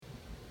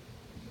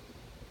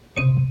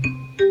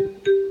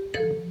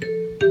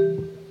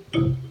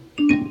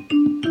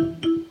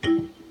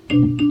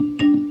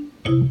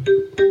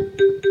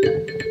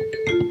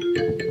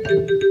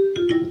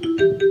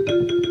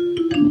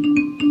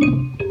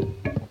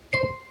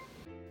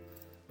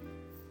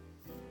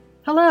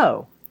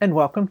Hello, and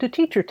welcome to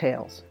Teacher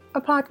Tales,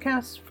 a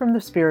podcast from the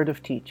Spirit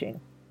of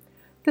Teaching.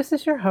 This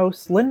is your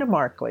host, Linda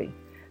Markley,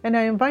 and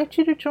I invite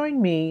you to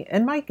join me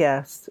and my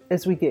guests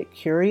as we get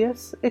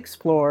curious,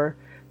 explore,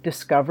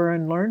 discover,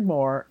 and learn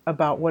more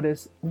about what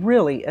is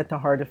really at the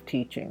heart of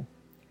teaching.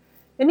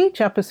 In each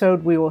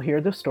episode, we will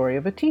hear the story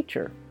of a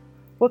teacher.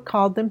 What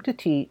called them to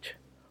teach?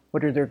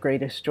 What are their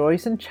greatest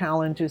joys and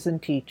challenges in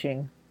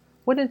teaching?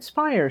 What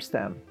inspires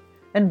them?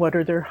 And what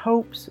are their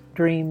hopes,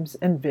 dreams,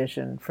 and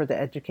vision for the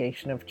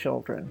education of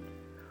children?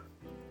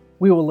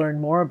 We will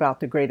learn more about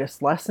the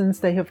greatest lessons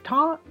they have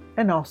taught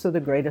and also the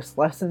greatest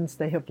lessons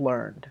they have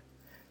learned.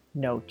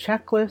 No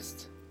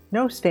checklists,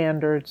 no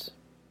standards,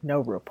 no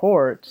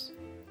reports,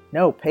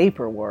 no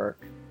paperwork,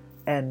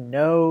 and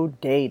no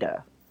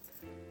data.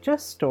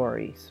 Just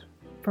stories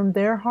from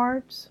their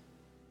hearts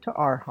to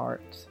our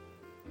hearts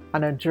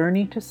on a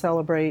journey to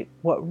celebrate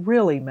what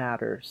really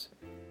matters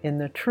in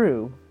the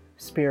true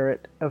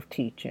spirit of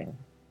teaching.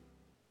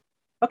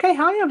 Okay,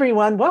 hi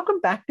everyone. Welcome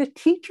back to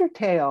Teacher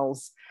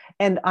Tales.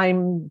 And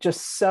I'm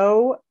just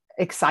so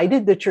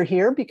excited that you're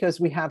here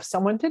because we have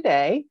someone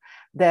today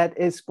that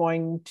is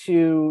going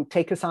to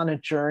take us on a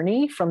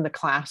journey from the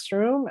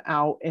classroom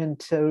out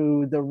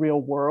into the real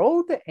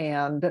world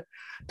and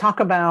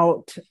talk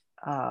about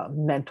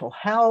mental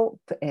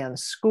health and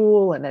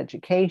school and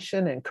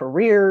education and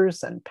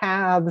careers and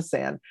paths.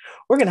 And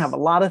we're going to have a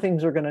lot of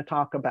things we're going to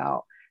talk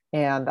about.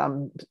 And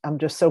I'm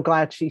just so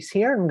glad she's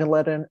here. I'm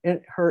going to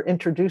let her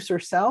introduce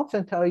herself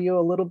and tell you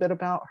a little bit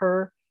about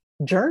her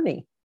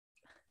journey.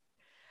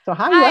 So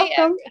hi,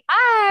 welcome.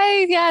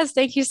 Hi. Yes,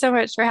 thank you so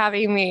much for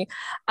having me.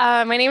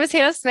 My name is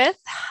Hannah Smith.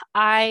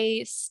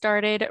 I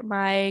started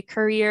my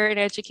career in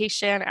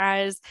education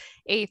as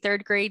a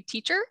third grade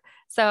teacher.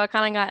 So I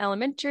kind of got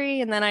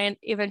elementary, and then I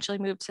eventually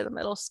moved to the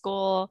middle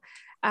school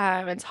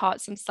and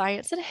taught some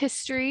science and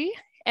history.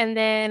 And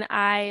then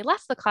I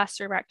left the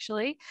classroom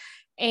actually,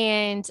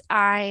 and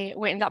I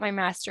went and got my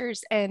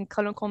master's in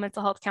clinical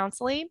mental health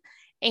counseling.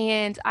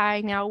 And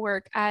I now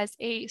work as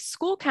a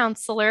school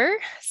counselor.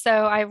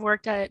 So I've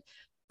worked at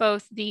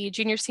both the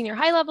junior, senior,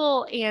 high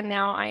level, and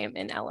now I am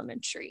in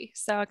elementary.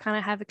 So I kind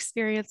of have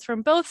experience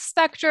from both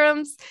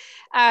spectrums,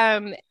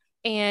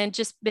 and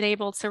just been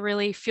able to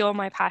really fuel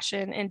my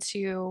passion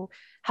into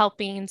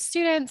helping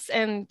students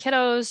and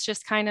kiddos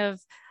just kind of,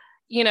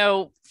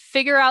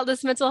 figure out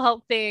this mental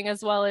health thing,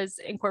 as well as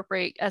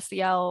incorporate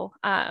SEL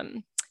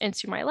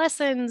into my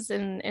lessons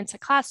and into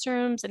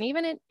classrooms, and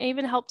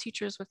even help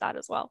teachers with that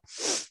as well.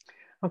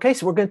 Okay,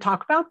 so we're going to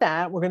talk about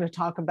that. We're going to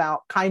talk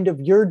about kind of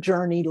your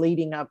journey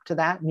leading up to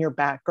that and your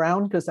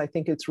background, because I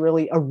think it's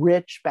really a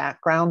rich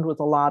background with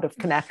a lot of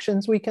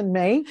connections we can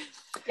make.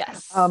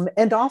 Yes.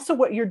 And also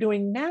what you're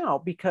doing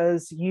now,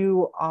 because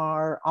you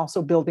are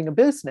also building a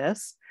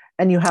business.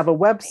 And you have a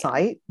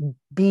website,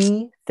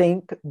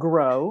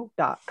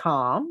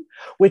 bethinkgrow.com,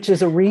 which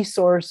is a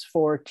resource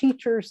for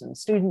teachers and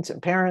students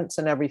and parents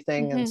and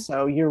everything. Mm-hmm. And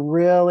so you're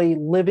really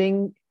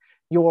living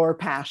your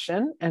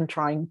passion and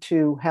trying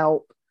to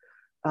help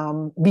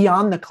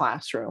beyond the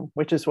classroom,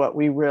 which is what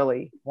we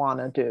really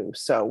want to do.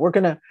 So we're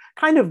going to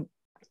kind of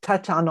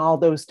touch on all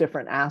those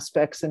different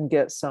aspects and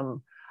get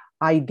some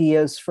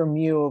ideas from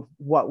you of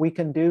what we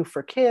can do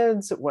for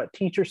kids, what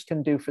teachers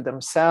can do for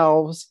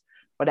themselves,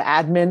 what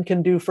admin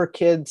can do for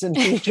kids and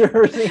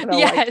teachers.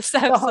 Yes,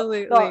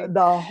 absolutely.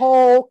 The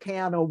whole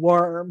can of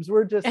worms.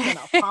 We're just going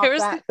to pop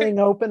that thing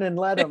open and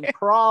let them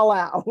crawl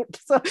out.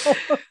 So,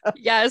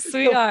 yes,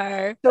 we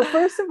are. So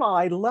first of all,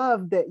 I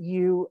love that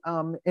you,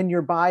 in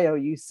your bio,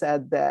 you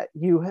said that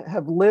you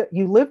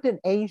lived in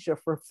Asia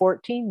for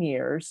 14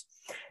 years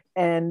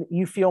and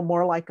you feel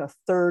more like a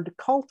third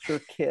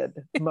culture kid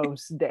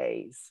most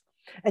days.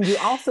 And you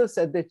also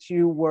said that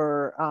you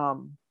were,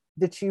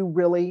 that you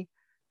really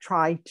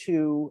try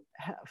to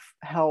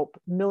help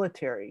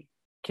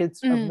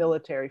kids of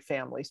military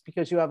families,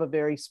 because you have a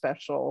very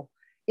special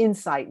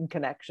insight and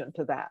connection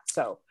to that.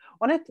 So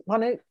want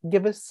to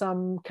give us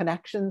some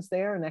connections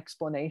there, an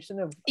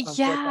explanation of what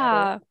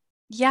that is?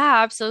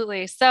 Yeah,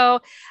 absolutely. So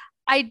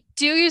I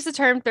do use the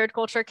term third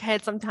culture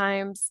kid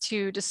sometimes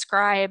to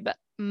describe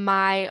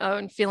my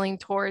own feeling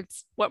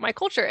towards what my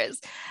culture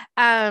is.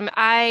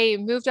 I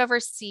moved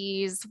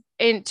overseas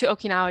into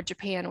Okinawa,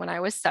 Japan when I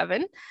was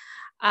 7.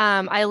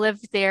 I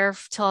lived there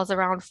till I was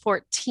around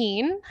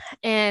 14.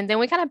 And then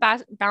we kind of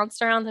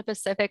bounced around the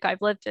Pacific.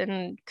 I've lived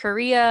in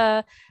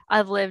Korea.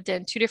 I've lived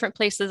in 2 different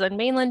places in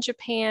mainland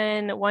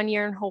Japan, 1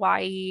 year in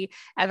Hawaii,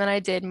 and then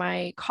I did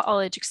my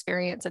college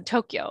experience in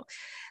Tokyo.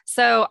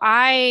 So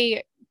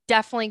I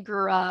definitely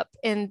grew up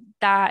in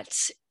that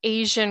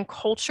Asian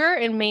culture,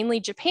 and mainly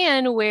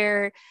Japan,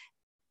 where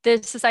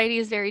the society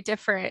is very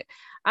different.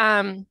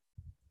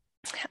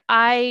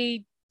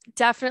 I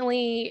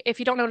definitely, if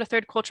you don't know what a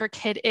third culture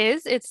kid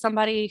is, it's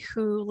somebody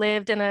who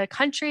lived in a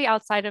country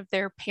outside of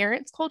their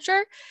parents'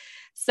 culture.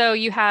 So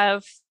you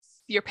have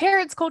your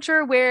parents'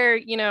 culture where,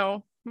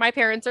 my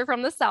parents are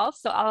from the South,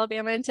 so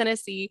Alabama and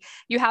Tennessee.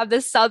 You have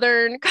this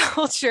Southern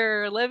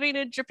culture living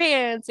in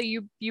Japan. So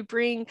you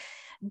bring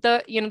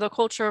the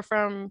culture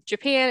from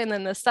Japan and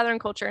then the Southern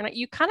culture, and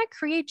you kind of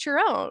create your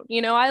own.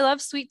 I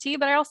love sweet tea,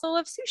 but I also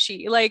love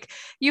sushi. Like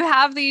you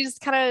have these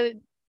kind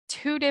of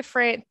two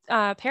different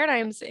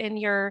paradigms in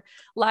your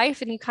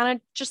life, and you kind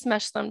of just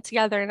mesh them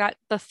together. And that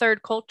the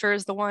third culture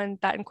is the one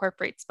that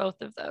incorporates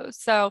both of those.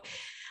 So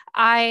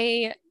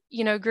I,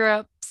 grew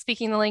up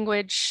speaking the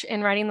language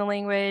and writing the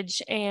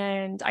language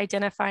and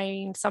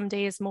identifying some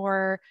days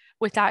more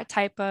with that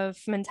type of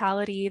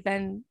mentality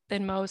than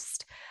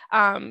most.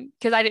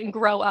 Because I didn't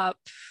grow up,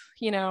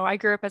 I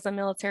grew up as a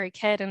military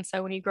kid. And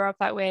so when you grow up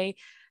that way,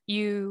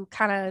 you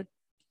kind of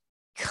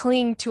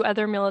cling to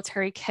other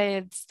military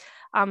kids,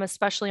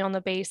 especially on the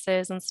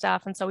bases and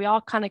stuff. And so we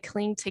all kind of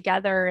cling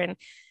together. And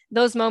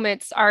those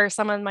moments are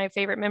some of my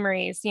favorite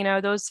memories.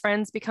 Those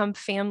friends become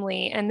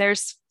family. And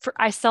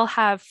I still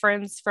have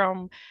friends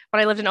from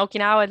when I lived in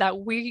Okinawa that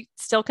we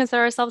still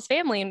consider ourselves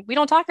family. And we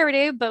don't talk every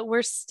day, but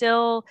you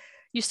still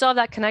have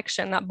that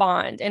connection, that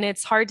bond. And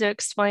it's hard to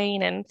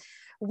explain. And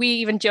we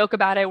even joke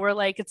about it. We're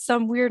like, it's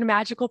some weird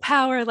magical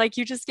power. Like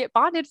you just get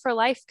bonded for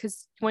life,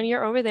 because when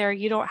you're over there,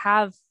 you don't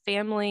have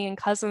family and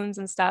cousins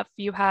and stuff.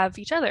 You have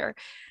each other.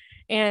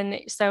 And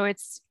so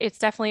it's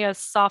definitely a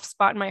soft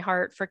spot in my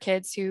heart for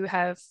kids who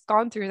have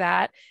gone through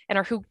that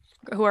and who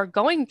are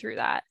going through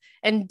that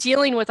and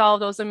dealing with all of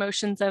those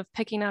emotions of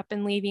picking up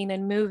and leaving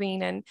and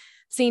moving and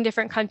seeing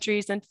different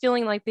countries and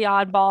feeling like the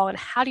oddball, and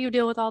how do you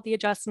deal with all the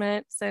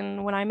adjustments?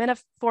 And when I'm in a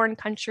foreign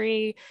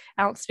country,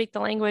 I don't speak the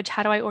language,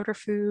 how do I order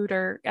food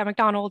or at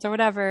McDonald's or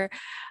whatever?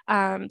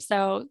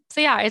 So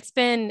yeah, it's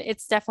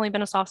definitely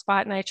been a soft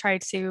spot. And I try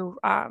to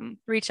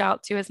reach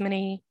out to as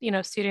many,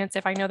 students,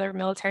 if I know they're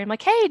military, I'm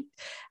like, hey,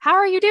 how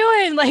are you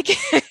doing? Like,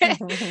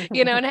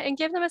 and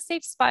give them a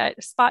safe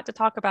spot to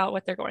talk about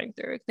what they're going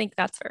through. I think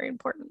that's very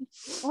important.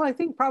 Well, I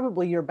think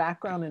probably your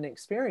background and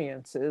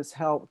experiences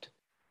helped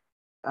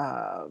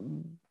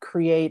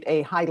create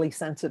a highly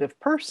sensitive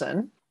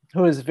person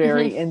who is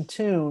very in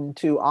tune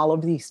to all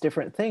of these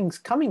different things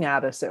coming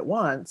at us at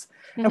once,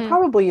 and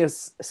probably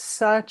is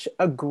such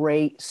a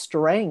great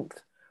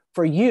strength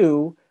for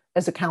you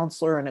as a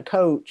counselor and a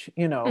coach,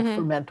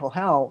 for mental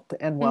health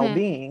and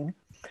well-being.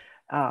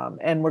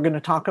 And we're going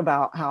to talk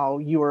about how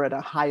you were at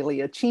a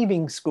highly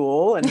achieving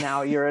school, and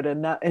now you're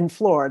in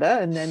Florida,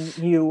 and then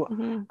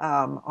you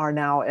are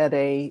now at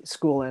a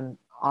school in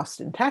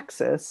Austin,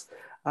 Texas,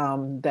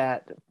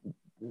 that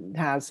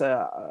has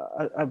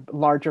a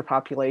larger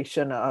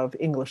population of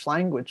English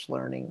language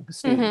learning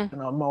students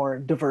and a more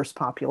diverse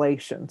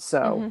population.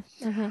 So,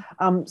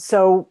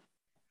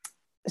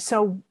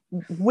 so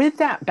with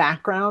that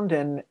background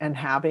and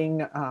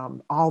having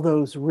all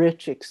those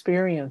rich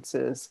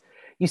experiences,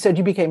 you said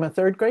you became a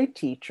third grade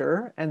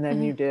teacher, and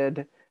then you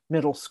did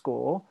middle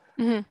school.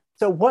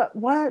 So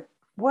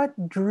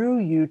what drew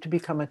you to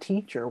become a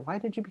teacher? Why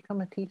did you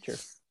become a teacher?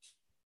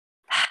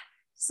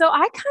 So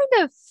I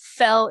kind of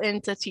fell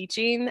into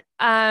teaching.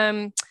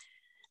 I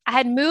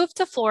had moved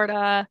to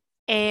Florida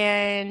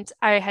and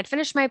I had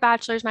finished my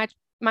bachelor's. My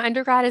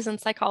undergrad is in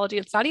psychology.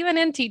 It's not even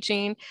in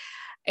teaching.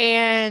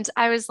 And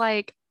I was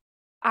like,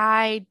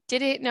 I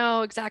didn't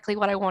know exactly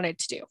what I wanted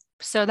to do.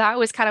 So that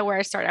was kind of where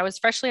I started. I was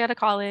freshly out of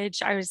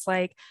college. I was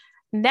like,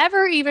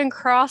 never even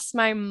crossed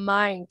my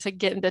mind to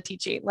get into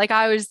teaching. Like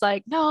I was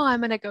like, no,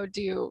 I'm going to go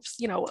do,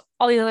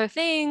 all these other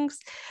things.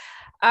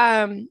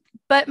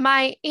 But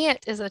my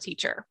aunt is a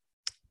teacher,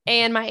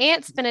 and my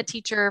aunt's been a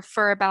teacher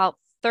for about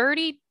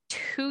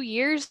 32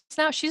 years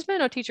now. She's been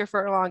a teacher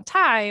for a long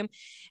time.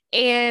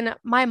 And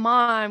my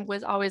mom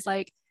was always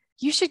like,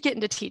 you should get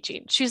into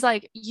teaching. She's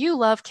like, you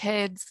love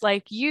kids,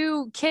 like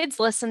kids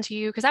listen to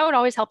you. Cause I would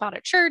always help out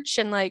at church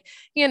and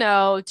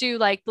do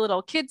like the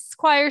little kids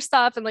choir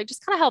stuff and like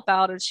just kind of help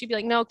out. And she'd be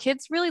like, no,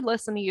 kids really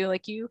listen to you.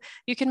 Like you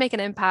can make an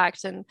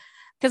impact. And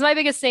because my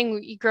biggest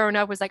thing growing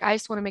up was like, I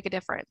just want to make a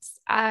difference.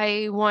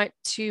 I want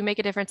to make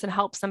a difference and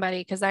help somebody,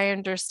 because I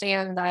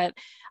understand that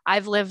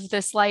I've lived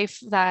this life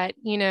that,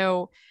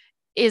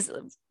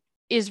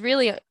 is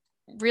really,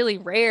 really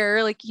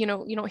rare. Like, you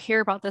don't hear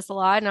about this a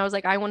lot. And I was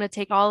like, I want to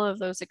take all of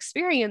those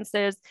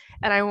experiences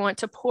and I want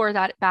to pour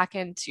that back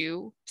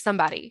into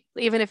somebody,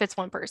 even if it's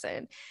one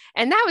person.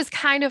 And that was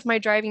kind of my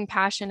driving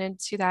passion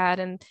into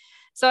that. And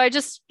so I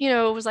just,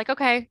 was like,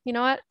 okay, you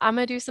know what? I'm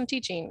going to do some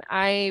teaching.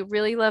 I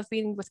really love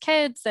being with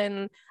kids,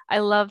 and I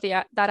love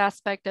that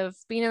aspect of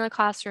being in the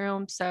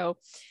classroom. So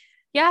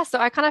yeah, so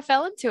I kind of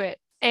fell into it,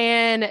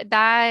 and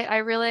that I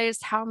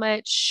realized how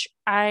much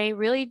I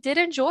really did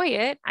enjoy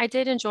it. I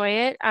did enjoy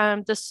it.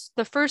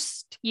 The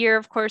first year,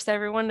 of course,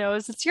 everyone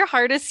knows it's your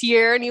hardest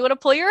year and you want to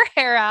pull your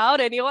hair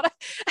out and you want to,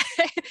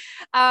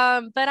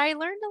 but I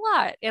learned a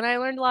lot, and I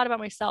learned a lot about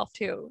myself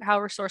too, how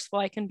resourceful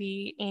I can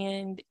be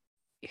and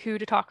who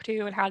to talk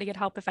to and how to get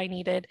help if I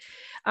needed.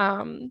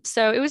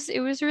 So it was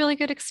a really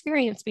good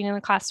experience being in the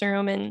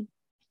classroom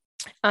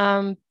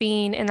and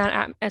being in that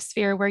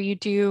atmosphere where you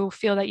do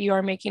feel that you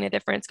are making a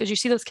difference, because you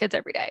see those kids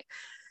every day.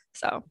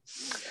 So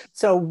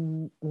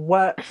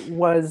what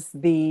was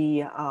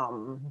the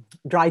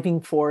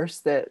driving force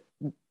that,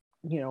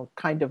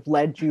 kind of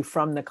led you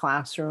from the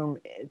classroom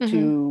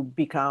Mhm.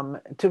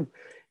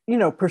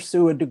 to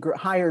pursue a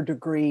higher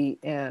degree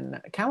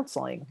in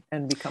counseling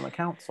and become a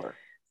counselor?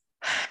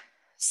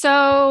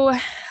 So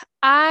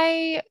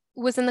I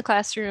was in the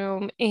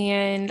classroom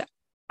and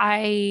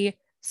I,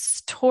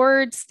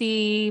 towards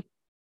the,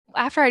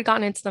 after I'd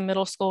gotten into the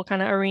middle school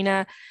kind of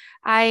arena,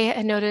 I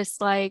had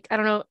noticed, like, I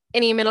don't know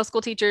any middle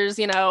school teachers,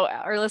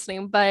 are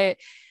listening, but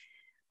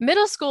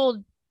middle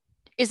school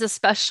is a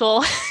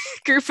special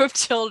group of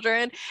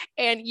children,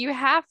 and you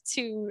have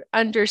to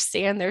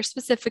understand their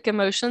specific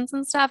emotions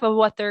and stuff of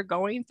what they're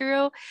going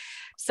through.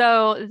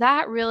 So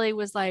that really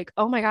was like,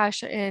 oh my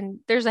gosh. And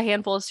there's a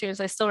handful of students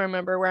I still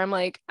remember where I'm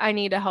like, I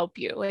need to help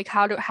you. Like,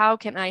 how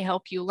can I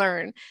help you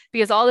learn?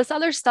 Because all this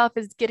other stuff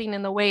is getting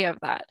in the way of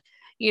that,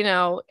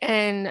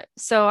 And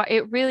so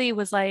it really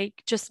was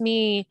like just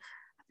me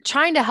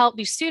trying to help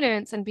these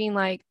students and being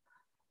like,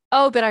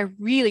 oh, but I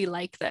really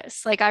like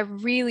this. Like, I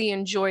really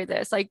enjoy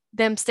this. Like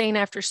them staying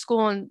after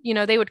school, and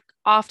they would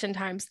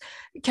oftentimes,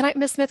 can I,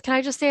 Miss Smith, can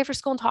I just stay after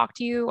school and talk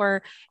to you?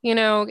 Or,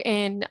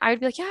 and I'd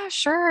be like, yeah,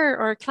 sure.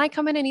 Or can I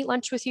come in and eat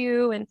lunch with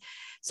you? And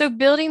so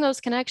building those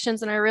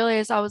connections. And I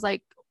realized I was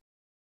like,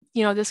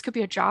 this could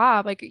be a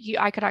job. Like,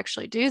 I could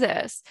actually do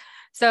this.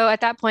 So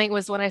at that point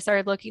was when I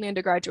started looking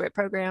into graduate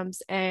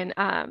programs and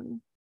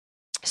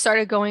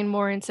started going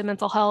more into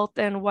mental health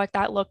and what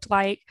that looked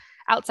like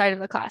outside of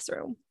the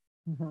classroom.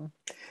 Mm-hmm.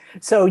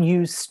 So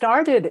you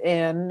started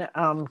in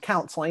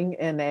counseling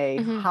in a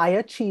Hmm. high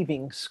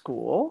achieving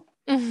school.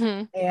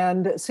 Hmm.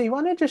 And so you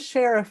want to just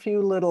share a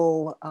few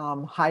little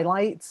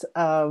highlights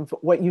of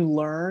what you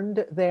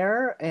learned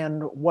there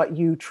and what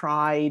you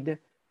tried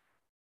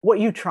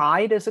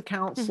as a Hmm.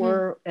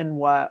 counselor and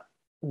what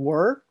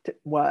worked,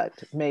 what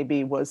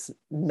maybe was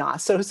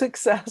not so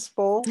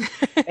successful,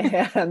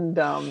 and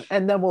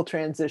then we'll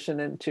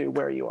transition into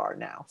where you are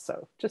now.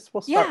 So just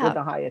we'll start with Yeah.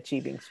 the high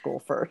achieving school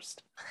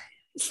first.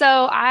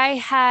 So I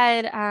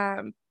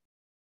had,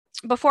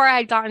 before I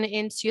had gotten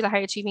into the high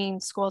achieving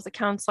school as a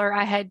counselor,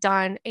 I had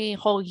done a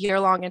whole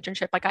year-long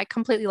internship. Like, I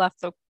completely left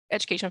the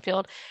education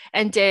field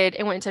and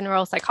went into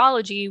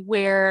neuropsychology,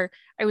 where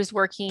I was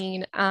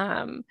working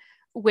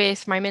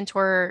with my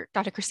mentor,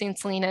 Dr. Christine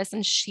Salinas,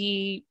 and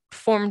she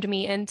formed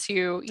me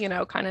into,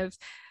 kind of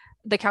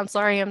the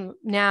counselor I am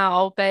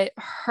now. But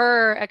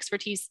her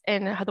expertise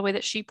and the way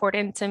that she poured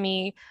into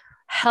me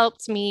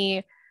helped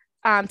me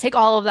take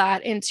all of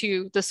that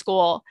into the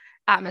school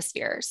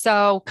atmosphere.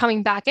 So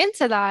coming back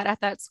into that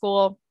at that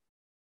school,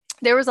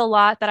 there was a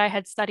lot that I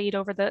had studied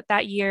over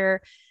that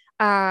year.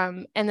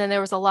 And then there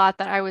was a lot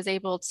that I was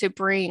able to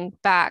bring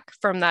back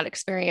from that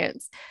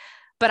experience.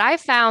 But I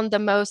found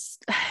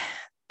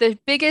the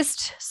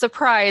biggest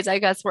surprise, I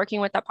guess,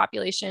 working with that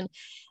population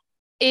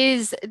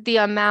is the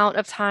amount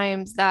of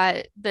times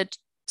that the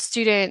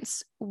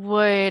students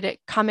would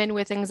come in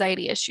with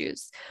anxiety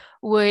issues,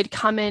 would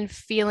come in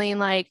feeling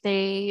like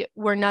they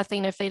were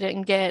nothing if they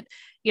didn't get,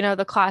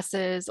 the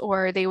classes,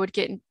 or they would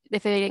get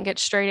if they didn't get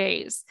straight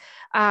A's,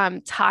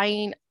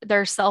 tying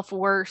their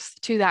self-worth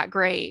to that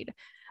grade,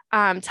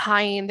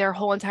 tying their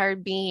whole entire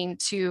being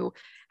to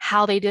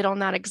how they did on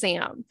that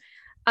exam,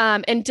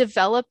 and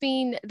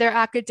developing their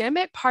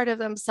academic part of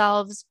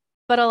themselves.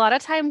 But a lot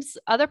of times,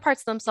 other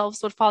parts of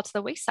themselves would fall to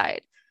the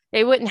wayside.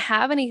 They wouldn't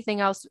have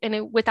anything else.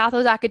 And without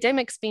those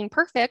academics being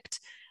perfect,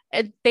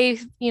 they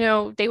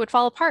would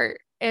fall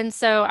apart. And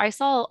so I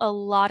saw a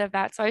lot of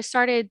that. So I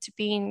started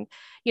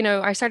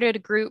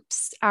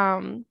groups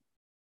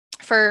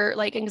for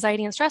like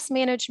anxiety and stress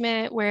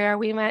management, where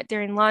we met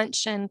during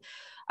lunch. And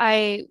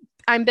I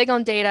I'm big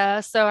on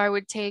data, so I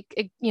would take,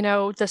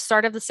 the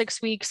start of the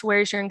 6 weeks,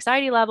 where's your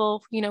anxiety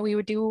level? We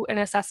would do an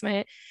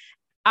assessment.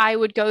 I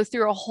would go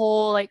through a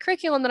whole like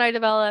curriculum that I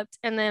developed,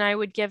 and then I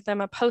would give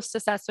them a post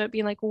assessment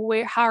being like,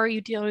 how are you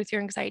dealing with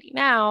your anxiety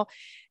now?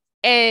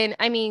 And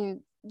I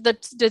mean, the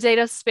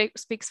data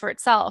speaks for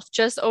itself.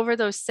 Just over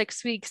those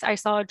 6 weeks, I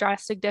saw a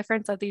drastic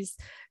difference of these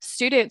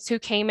students who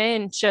came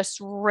in just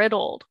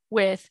riddled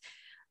with,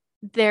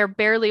 they're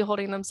barely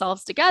holding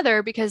themselves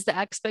together because the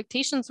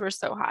expectations were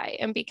so high,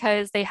 and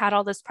because they had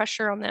all this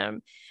pressure on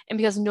them, and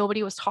because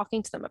nobody was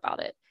talking to them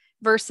about it.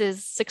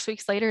 Versus 6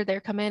 weeks later, they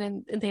come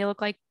in and they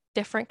look like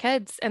different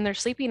kids, and they're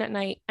sleeping at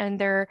night, and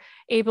they're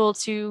able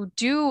to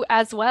do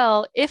as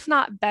well, if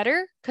not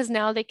better, because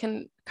now they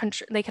can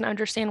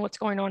understand what's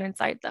going on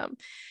inside them.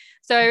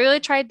 So I really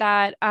tried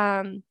that.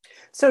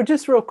 So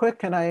just real quick,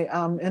 can I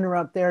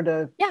interrupt there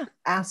to Yeah,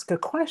 ask a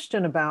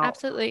question about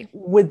absolutely.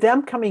 with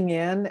them coming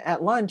in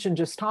at lunch and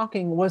just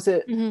talking,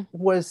 Mhm.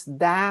 was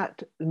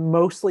that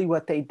mostly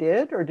what they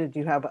did, or did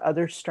you have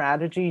other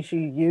strategies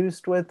you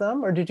used with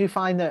them, or did you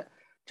find that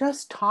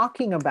just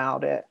talking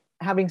about it,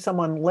 having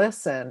someone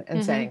listen and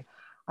Mhm. saying,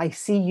 I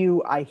see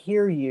you, I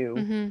hear you,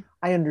 Mhm.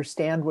 I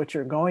understand what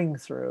you're going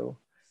through,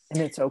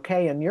 and it's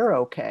okay, and you're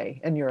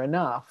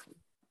enough.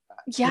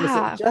 Was it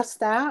Yeah. just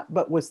that,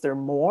 but was there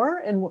more?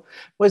 And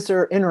was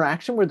there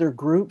interaction? Were there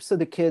groups so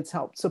the kids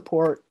helped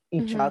support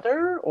each Mhm.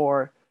 other,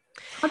 or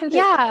how did it go?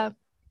 Yeah.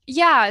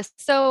 Yeah.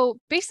 So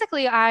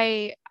basically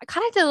I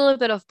kind of did a little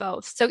bit of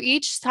both. So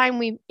each time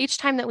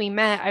that we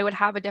met, I would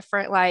have a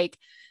different like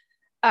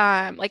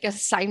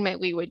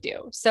assignment we would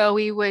do. So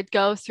we would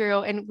go through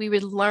and we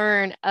would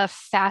learn a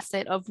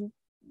facet of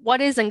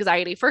what is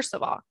anxiety, first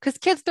of all, because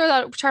kids throw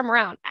that term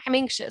around. I'm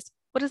anxious.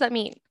 What does that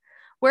mean?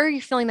 Where are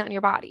you feeling that in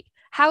your body?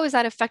 How is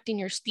that affecting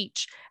your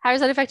speech? How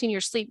is that affecting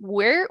your sleep?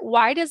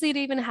 Why does it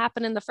even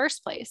happen in the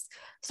first place?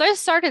 So I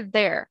started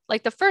there.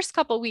 Like the first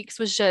couple of weeks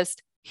was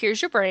just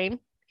here's your brain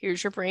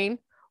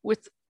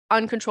with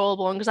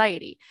uncontrollable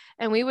anxiety.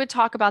 And we would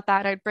talk about that.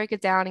 And I'd break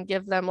it down and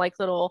give them like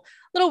little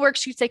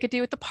worksheets they could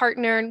do with the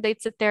partner, and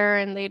they'd sit there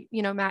and they'd,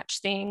 match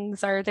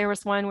things. Or there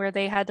was one where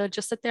they had to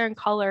just sit there and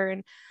color,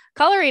 and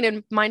coloring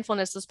and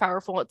mindfulness is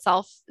powerful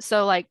itself.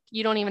 So like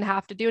you don't even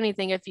have to do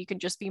anything if you can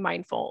just be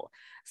mindful.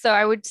 So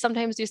I would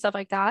sometimes do stuff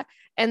like that.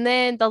 And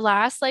then the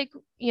last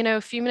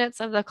few minutes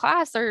of the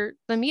class or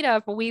the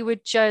meetup, we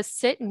would just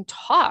sit and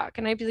talk.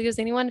 And I'd be like, does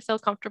anyone feel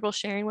comfortable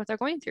sharing what they're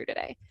going through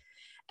today?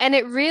 And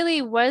it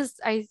really was,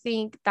 I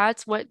think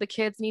that's what the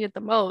kids needed the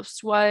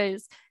most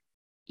was,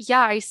 yeah,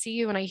 I see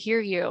you and I hear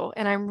you.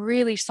 And I'm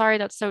really sorry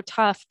that's so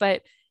tough,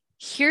 but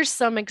here's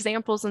some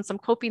examples and some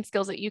coping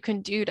skills that you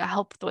can do to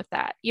help with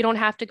that. You don't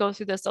have to go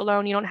through this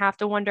alone. You don't have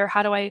to wonder,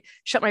 how do I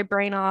shut my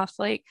brain off?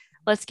 Like,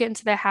 let's get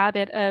into the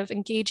habit of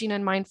engaging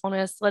in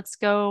mindfulness. Let's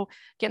go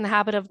get in the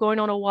habit of going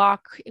on a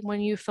walk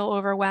when you feel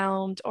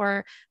overwhelmed,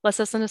 or let's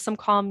listen to some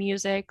calm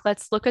music.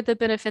 Let's look at the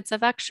benefits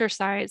of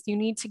exercise. You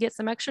need to get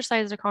some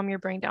exercise to calm your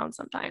brain down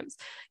sometimes,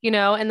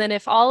 and then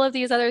if all of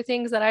these other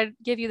things that I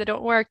give you that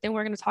don't work, then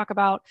we're going to talk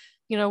about,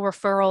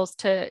 referrals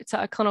to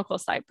a clinical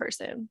side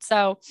person.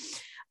 So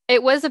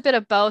it was a bit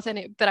of both.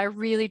 But I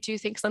really do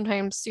think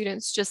sometimes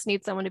students just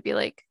need someone to be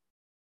like,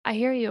 I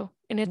hear you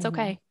and it's Mhm.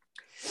 okay.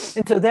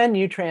 And so then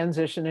you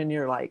transition and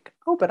you're like,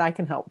 oh, but I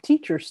can help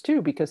teachers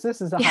too, because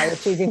this is a high Yeah.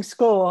 achieving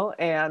school,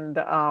 and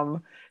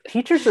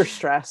teachers are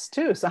stressed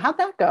too. So how'd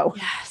that go?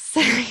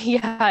 Yes.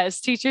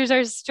 Yes. Teachers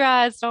are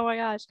stressed. Oh my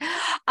gosh.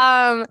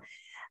 Um,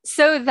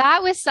 so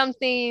that was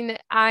something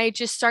I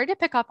just started to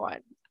pick up on.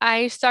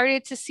 I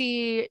started to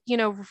see,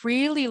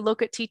 really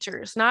look at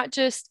teachers, not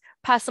just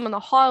pass them in the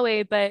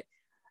hallway, but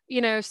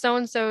so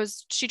and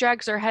so's, she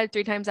drags her head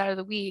 3 times out of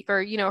the week,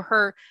 or,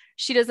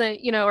 she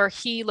doesn't, or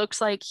he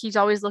looks like he's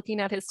always looking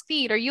at his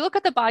feet, or you look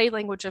at the body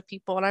language of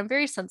people. And I'm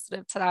very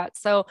sensitive to that.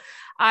 So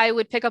I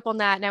would pick up on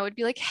that and I would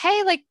be like,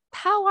 hey, like,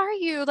 how are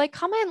you? Like,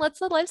 come in,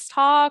 let's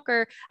talk.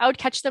 Or I would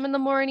catch them in the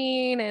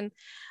morning.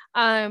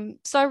 And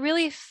so I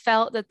really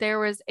felt that there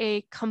was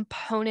a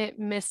component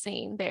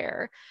missing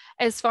there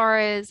as far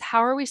as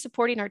how are we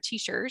supporting our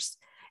teachers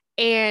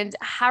and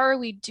how are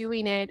we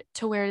doing it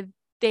to where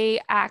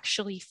they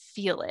actually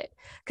feel it.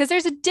 Because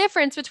there's a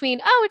difference between,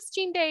 oh, it's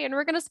Gene Day and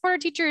we're going to support our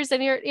teachers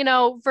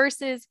and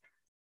versus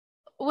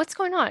what's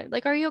going on?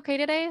 Like, are you okay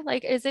today?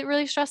 Like, is it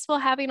really stressful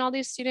having all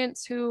these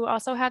students who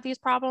also have these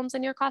problems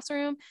in your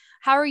classroom?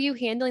 How are you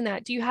handling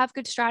that? Do you have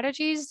good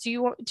strategies? Do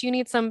you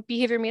need some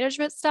behavior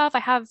management stuff? I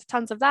have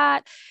tons of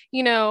that,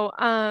 you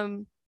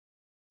know.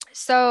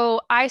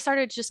 So I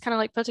started just kind of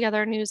like put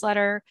together a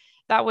newsletter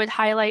that would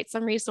highlight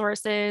some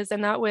resources,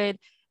 and that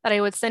I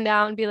would send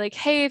out and be like,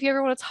 hey, if you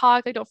ever want to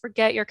talk, like don't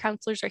forget your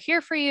counselors are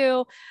here for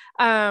you.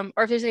 Or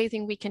if there's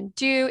anything we can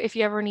do, if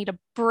you ever need a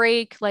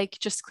break, like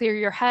just clear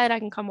your head, I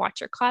can come watch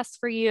your class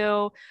for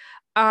you.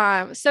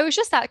 So it's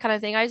just that kind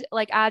of thing. I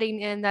like adding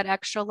in that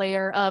extra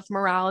layer of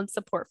morale and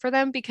support for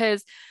them,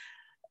 because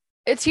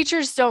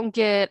teachers don't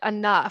get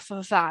enough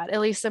of that, at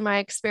least in my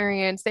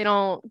experience. They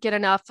don't get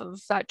enough of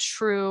that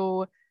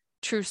true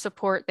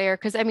support there,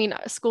 because I mean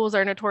schools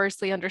are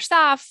notoriously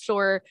understaffed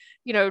or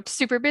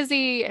super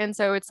busy, and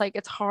so it's like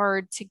it's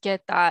hard to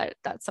get that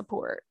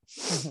support.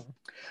 Mhm.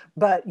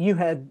 But you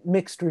had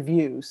mixed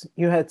reviews.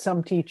 You had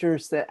some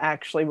teachers that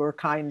actually were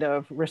kind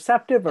of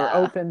receptive or Yeah.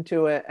 open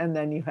to it, and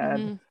then you had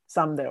Hmm.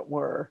 some that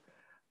were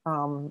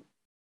um,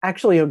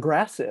 actually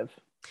aggressive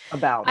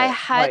about I it.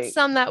 had Like,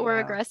 some that were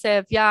yeah.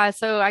 aggressive. Yeah.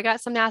 So I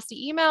got some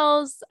nasty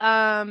emails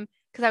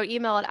because I would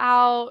email it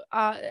out.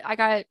 I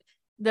got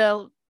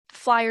the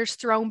flyers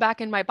thrown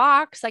back in my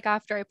box, like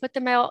after I put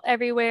them out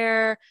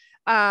everywhere.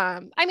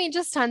 I mean,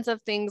 just tons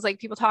of things, like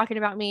people talking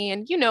about me.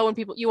 And when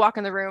people, you walk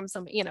in the room,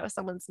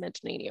 someone's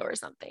mentioning you or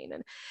something.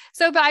 And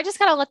so, but I just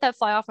kind of let that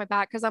fly off my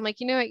back, because I'm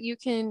like, you know what, you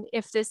can,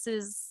 if this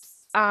is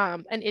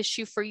an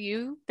issue for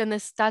you, then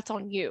that's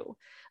on you.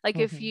 Like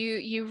if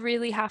Mhm. you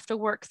really have to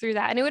work through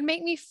that. And it would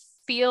make me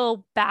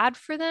feel bad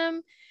for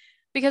them,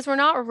 because we're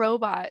not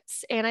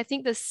robots. And I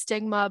think the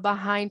stigma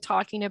behind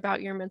talking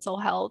about your mental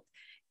health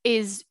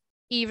is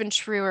even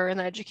truer in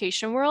the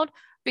education world,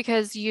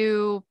 because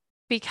you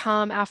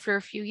become, after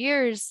a few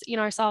years,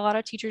 I saw a lot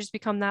of teachers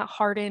become that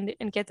hardened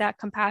and get that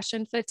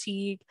compassion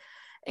fatigue.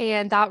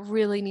 And that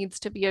really needs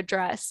to be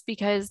addressed,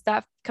 because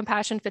that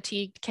compassion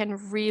fatigue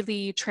can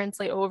really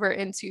translate over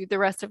into the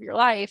rest of your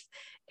life.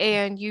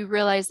 And you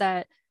realize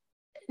that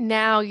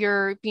now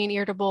you're being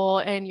irritable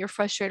and you're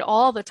frustrated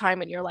all the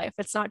time in your life.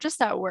 It's not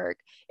just at work.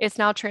 It's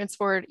now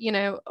transferred,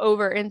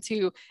 over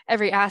into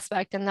every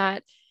aspect. And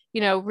that,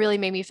 really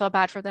made me feel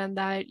bad for them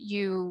that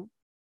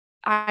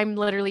I'm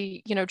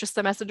literally, just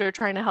the messenger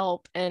trying to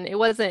help. And it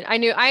wasn't, I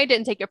knew I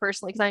didn't take it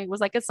personally because I was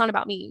like, it's not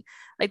about me.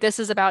 Like, this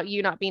is about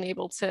you not being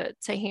able to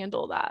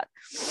handle that.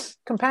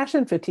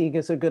 Compassion fatigue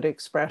is a good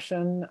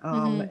expression,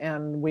 Mm-hmm.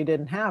 and we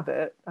didn't have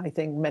it, I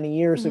think, many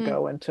years Mm-hmm.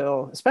 ago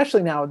until,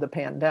 especially now with the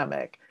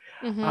pandemic.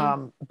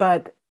 Mm-hmm.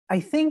 But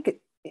I think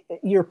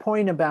your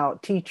point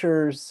about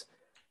teachers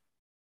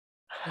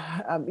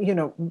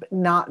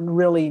not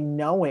really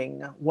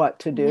knowing what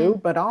to Mm-hmm.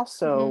 do, but Mm-hmm.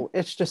 also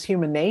it's just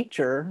human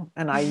nature.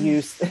 And I Mm-hmm.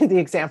 use the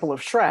example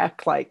of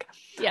Shrek, like,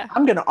 Yeah.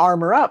 I'm going to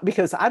armor up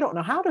because I don't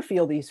know how to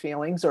feel these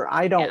feelings, or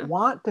I don't Yeah.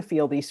 want to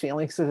feel these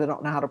feelings because I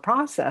don't know how to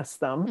process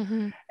them.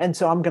 Mm-hmm. And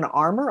so I'm going to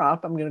armor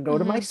up. I'm going to go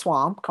to my Mm-hmm.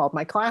 swamp called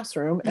my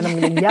classroom, and I'm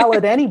going to yell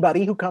at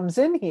anybody who comes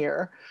in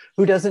here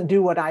who doesn't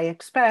do what I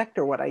expect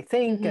or what I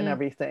think and Mm-hmm.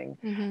 everything.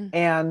 Mm-hmm.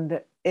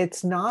 And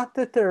it's not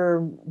that they're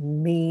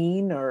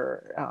mean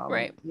or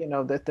Right.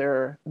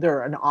 that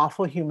they're an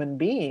awful human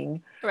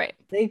being. Right.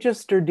 They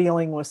just are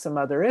dealing with some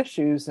other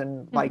issues,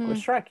 and like with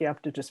Mm-hmm. Shrek, you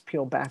have to just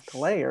peel back the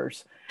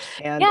layers.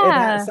 And it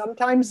has Yeah.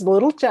 sometimes a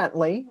little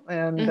gently,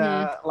 and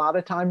Mm-hmm. a lot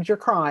of times you're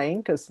crying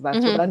because that's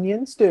what Mm-hmm.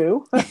 onions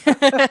do.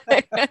 But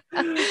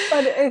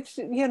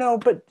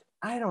but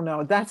I don't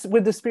know. That's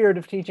with the spirit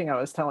of teaching. I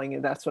was telling you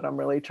that's what I'm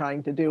really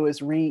trying to do,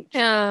 is reach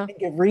Yeah. and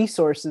give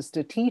resources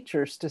to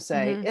teachers to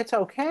say, Mm-hmm. it's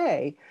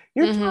okay.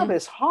 Your job Mm-hmm.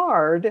 is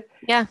hard.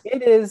 Yeah.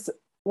 It is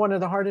one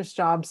of the hardest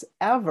jobs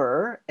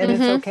ever. And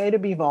it's Mm-hmm. okay to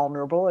be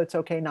vulnerable. It's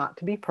okay not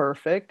to be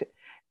perfect.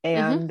 Mm-hmm.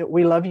 And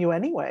we love you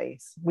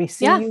anyways. We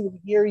see Yeah. you, we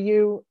hear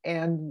you,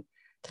 and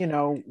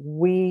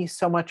we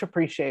so much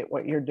appreciate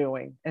what you're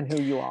doing and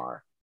who you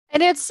are.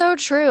 And it's so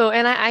true.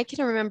 And I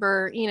can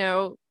remember,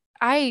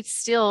 I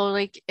still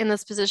like in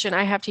this position,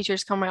 I have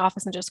teachers come to my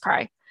office and just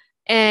cry.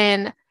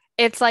 And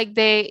it's like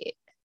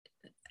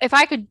if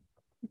I could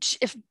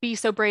if be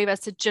so brave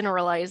as to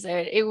generalize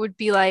it, it would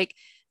be like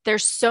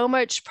there's so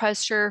much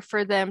pressure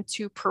for them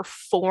to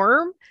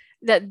perform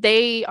that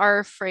they are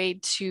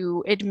afraid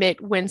to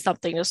admit when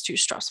something is too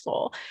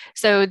stressful.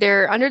 So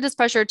they're under this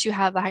pressure to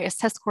have the highest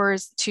test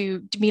scores,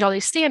 to meet all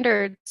these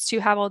standards, to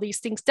have all these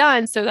things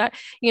done so that,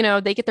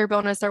 they get their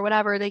bonus or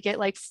whatever, they get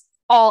like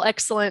all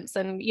excellence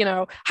and,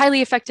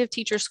 highly effective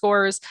teacher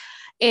scores.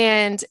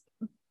 And,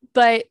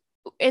 but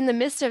in the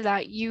midst of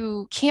that,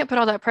 you can't put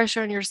all that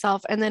pressure on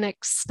yourself and then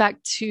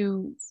expect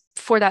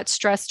for that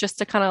stress just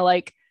to kind of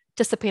like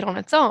dissipate on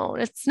its own.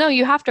 It's no,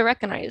 you have to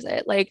recognize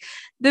it. Like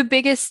the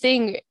biggest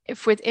thing,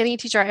 if with any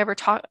teacher I ever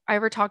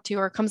talk to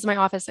or comes to my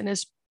office and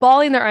is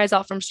bawling their eyes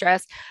out from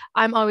stress,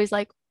 I'm always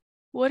like,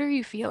 what are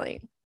you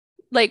feeling?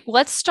 Like,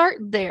 let's start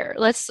there.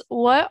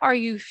 What are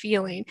you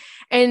feeling?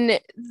 And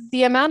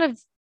the amount of,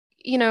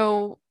 you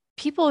know,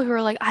 people who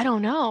are like, I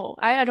don't know.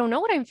 I don't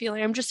know what I'm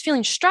feeling. I'm just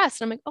feeling stressed.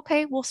 And I'm like,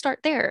 okay, we'll start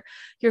there.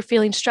 You're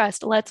feeling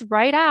stressed. Let's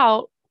write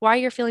out why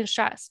you're feeling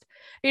stressed,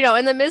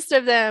 in the midst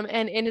of them.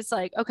 And it's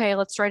like, okay,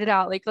 let's write it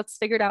out. Like, let's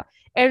figure it out.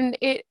 And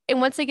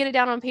once they get it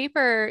down on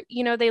paper,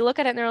 they look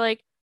at it and they're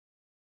like,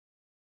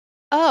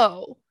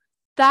 oh,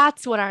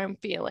 that's what I'm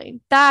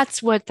feeling.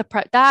 That's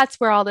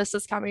where all this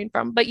is coming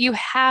from. But you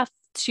have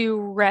to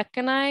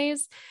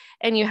recognize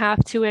and you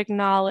have to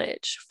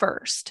acknowledge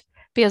first.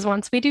 Because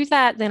once we do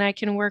that, then I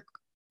can work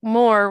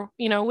more,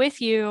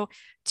 with you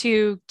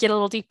to get a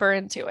little deeper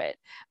into it.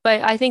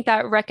 But I think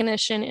that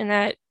recognition and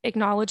that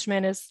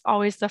acknowledgement is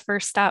always the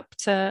first step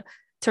to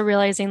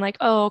realizing like,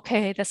 oh,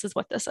 okay, this is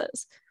what this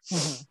is.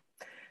 Mhm.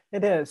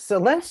 It is. So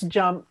let's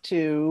jump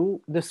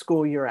to the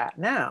school you're at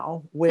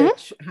now, Mhm.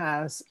 which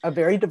has a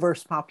very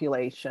diverse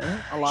population,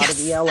 a lot of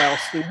Yes, ELL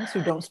students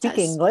who don't it speak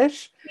does.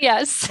 English.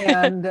 Yes.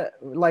 And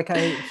like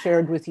I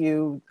shared with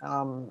you,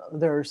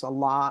 there are a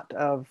lot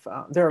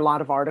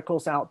of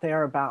articles out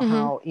there about Hmm.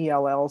 how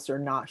ELLs are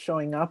not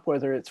showing up,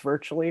 whether it's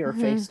virtually or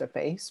Hmm. face to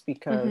face, Hmm.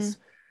 because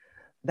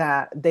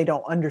that they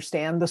don't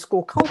understand the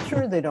school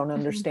culture, they don't Hmm.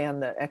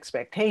 understand the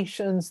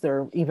expectations,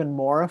 they're even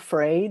more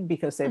afraid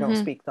because they don't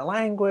Hmm. speak the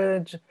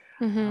language,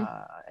 Hmm.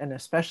 and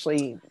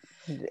especially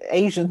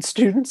Asian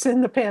students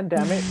in the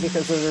pandemic,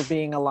 because there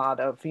being a lot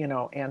of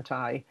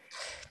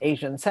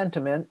anti-Asian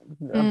sentiment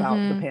about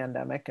the Hmm.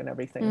 pandemic and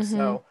everything. Hmm.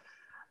 So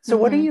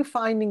what are Hmm. you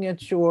finding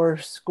at your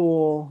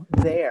school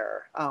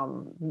there?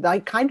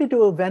 I kind of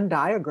do a Venn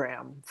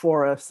diagram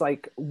for us,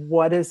 like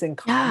what is in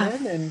Yeah.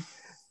 common and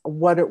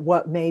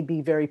what may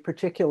be very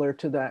particular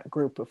to that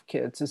group of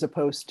kids as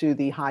opposed to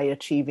the high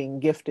achieving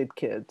gifted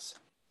kids.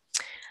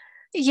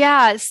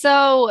 Yeah.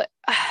 So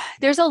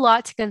there's a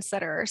lot to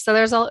consider.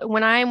 So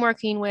when I'm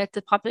working with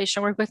the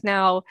population I work with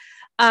now,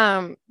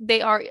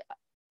 they are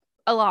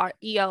a lot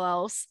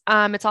ELLs.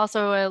 It's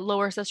also a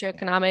lower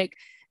socioeconomic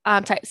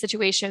type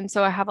situation.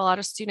 So I have a couple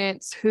of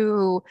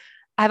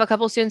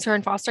students who are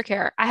in foster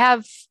care. I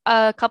have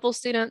a couple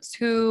students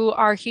who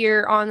are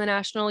here on the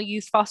National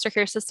Youth Foster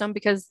Care System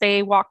because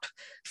they walked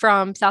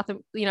from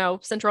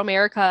Central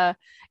America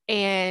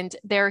and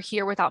they're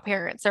here without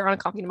parents. They're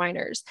unaccompanied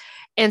minors.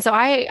 And so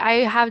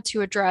I have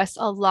to address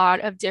a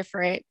lot of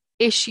different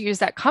issues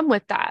that come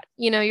with that.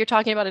 You're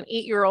talking about an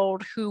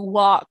 8-year-old who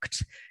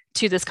walked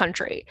to this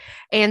country.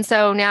 And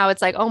so now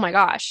it's like, oh my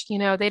gosh,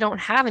 they don't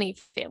have any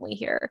family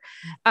here.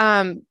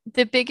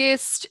 The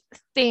biggest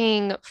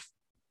thing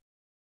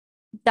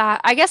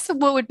that I guess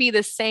what would be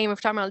the same if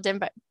we're talking about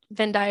a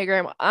Venn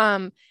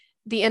diagram,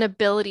 the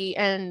inability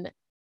and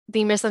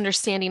the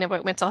misunderstanding of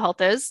what mental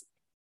health is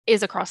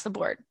across the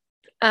board.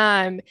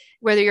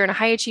 Whether you're in a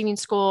high achieving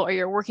school or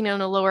you're working on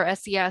a lower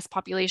SES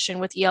population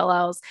with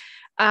ELLs,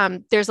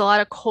 there's a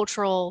lot of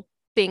cultural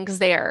things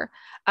there,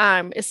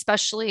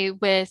 especially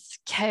with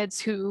kids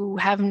who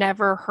have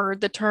never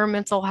heard the term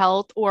mental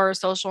health or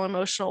social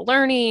emotional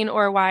learning,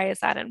 or why is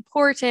that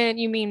important?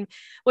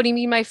 What do you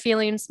mean my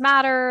feelings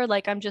matter?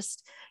 Like, I'm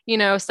just,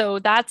 so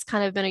that's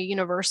kind of been a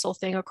universal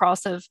thing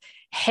across of,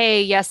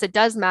 hey, yes, it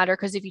does matter,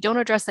 because if you don't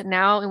address it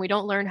now and we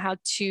don't learn how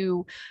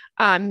to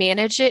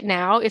manage it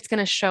now, it's going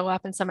to show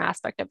up in some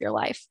aspect of your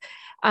life.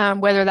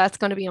 Whether that's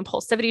going to be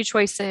impulsivity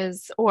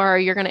choices, or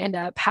you're going to end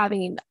up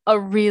having a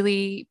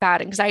really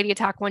bad anxiety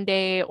attack one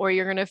day, or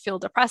you're going to feel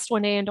depressed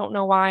one day and don't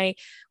know why.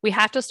 We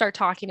have to start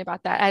talking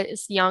about that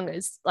as young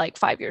as like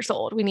 5 years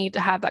old. We need to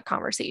have that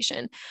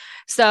conversation.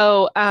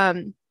 So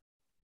that's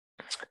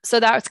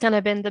kind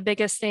of been the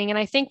biggest thing. And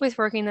I think with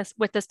working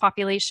with this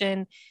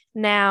population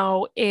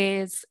now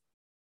is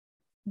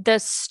the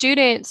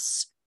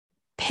students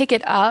pick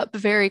it up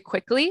very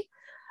quickly.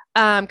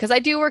 Because I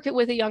do work it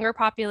with a younger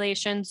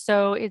population,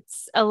 so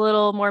it's a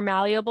little more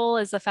malleable,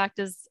 as the fact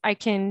is I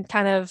can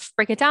kind of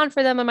break it down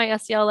for them in my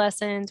SEL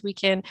lessons. We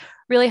can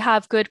really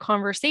have good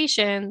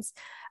conversations.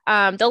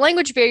 The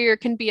language barrier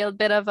can be a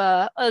bit of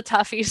a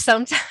toughie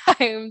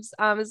sometimes,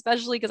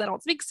 especially because I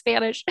don't speak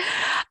Spanish.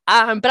 But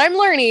I'm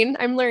learning.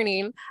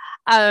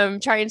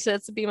 Trying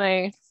to be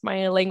my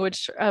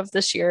language of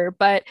this year,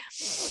 but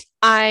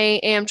I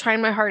am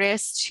trying my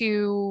hardest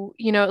to,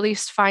 at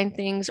least find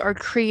things or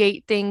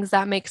create things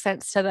that make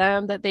sense to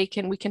them that we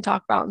can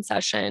talk about in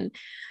session.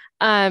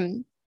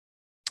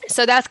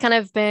 So that's kind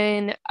of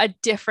been a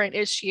different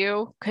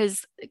issue,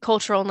 because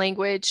cultural and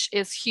language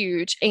is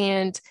huge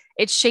and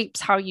it shapes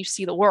how you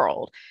see the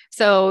world.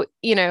 So,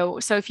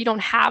 so if you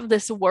don't have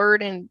this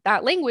word in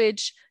that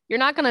language, you're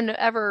not going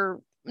to ever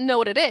know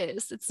what it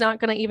is. It's not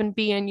going to even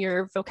be in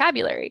your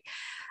vocabulary.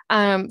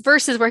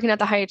 Versus working at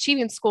the high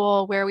achieving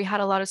school, where we had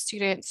a lot of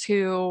students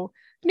who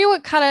knew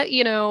what kind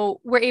of,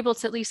 were able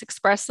to at least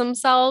express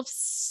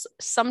themselves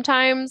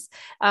sometimes,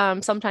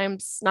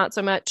 sometimes not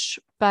so much,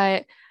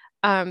 but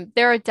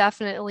there are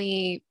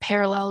definitely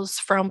parallels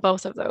from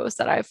both of those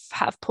that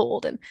have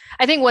pulled. And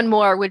I think one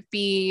more would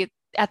be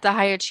at the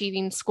high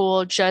achieving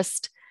school,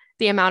 just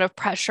the amount of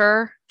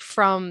pressure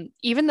from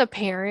even the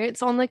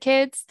parents on the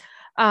kids.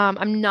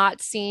 I'm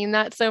not seeing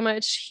that so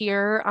much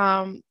here.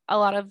 A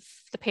lot of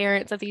the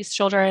parents of these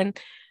children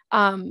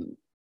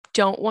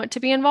don't want to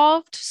be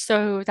involved.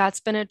 So that's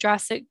been a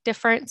drastic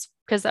difference,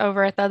 because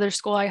over at the other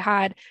school, I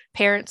had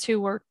parents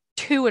who were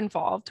too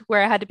involved,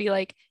 where I had to be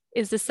like,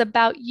 is this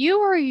about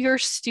you or your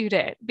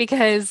student?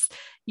 Because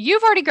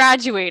you've already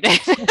graduated.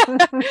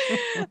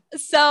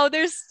 So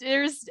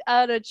there's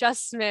an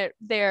adjustment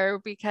there,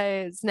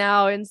 because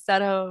now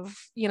instead of,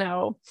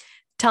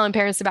 telling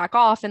parents to back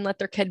off and let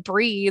their kid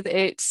breathe,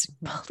 it's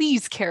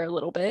please care a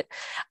little bit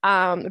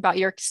about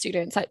your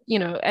students,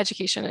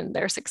 education and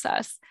their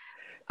success.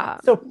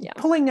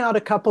 Pulling out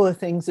a couple of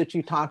things that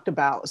you talked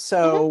about.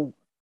 So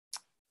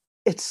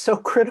it's so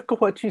critical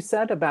what you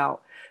said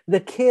about the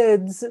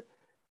kids.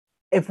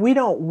 If we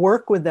don't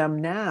work with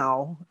them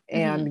now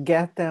and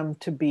get them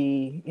to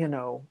be,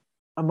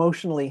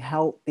 emotionally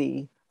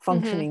healthy,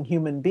 functioning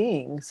human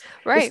beings,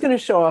 it's going to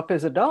show up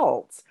as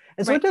adults.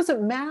 And so it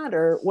doesn't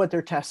matter what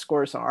their test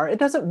scores are. It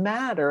doesn't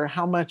matter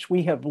how much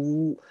we have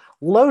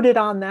loaded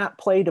on that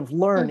plate of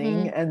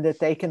learning and that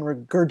they can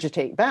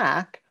regurgitate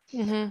back.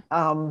 If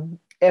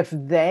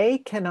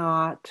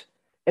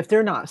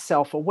they're not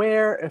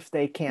self-aware, if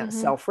they can't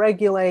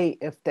self-regulate,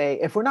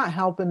 if we're not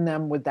helping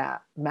them with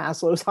that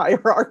Maslow's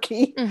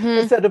hierarchy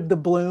instead of the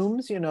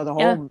Blooms, the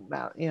whole,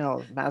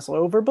 Maslow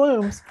over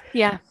Blooms,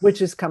 which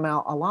has come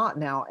out a lot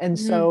now. And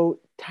so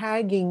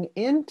tagging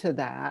into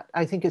that,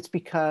 I think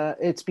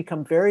we've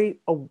become very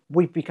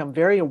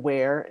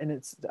aware, and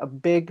it's a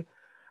big,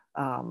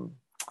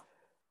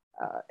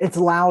 it's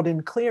loud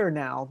and clear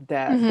now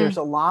that there's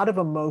a lot of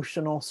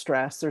emotional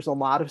stress. There's a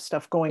lot of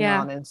stuff going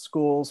on in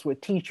schools with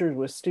teachers,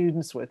 with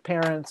students, with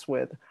parents,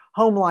 with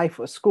home life,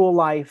 with school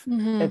life,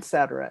 et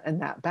cetera,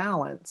 and that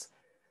balance.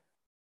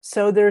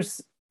 So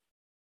there's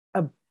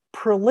a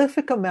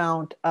prolific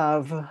amount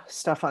of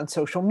stuff on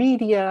social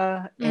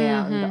media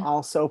and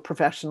also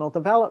professional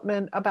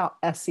development about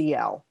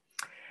SEL.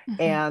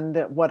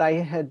 And what I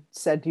had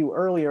said to you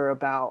earlier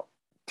about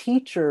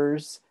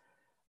teachers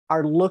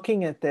are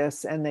looking at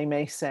this and they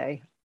may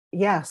say,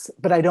 yes,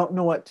 but I don't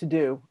know what to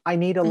do. I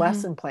need a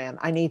lesson plan.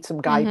 I need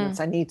some guidance.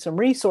 I need some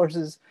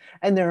resources.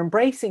 And they're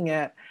embracing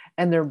it.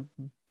 And they're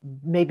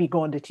maybe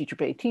going to teacher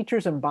paid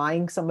teachers and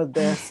buying some of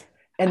this.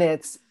 And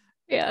it's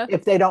Yeah.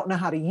 if they don't know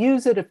how to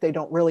use it, if they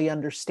don't really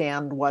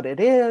understand what it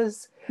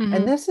is. And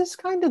Mm-hmm. this is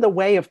kind of the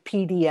way of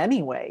PD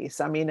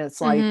anyways. I mean, it's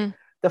like Mm-hmm.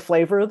 the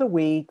flavor of the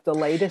week, the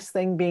latest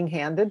thing being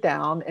handed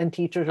down, and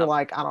teachers are Yep.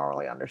 like, I don't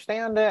really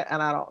understand it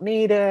and I don't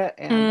need it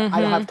and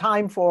I don't Mm-hmm. have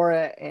time for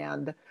it.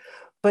 And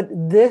but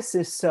this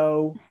is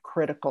so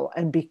critical.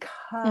 And Mm-hmm.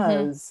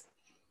 because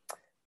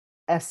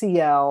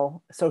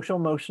SEL, social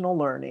emotional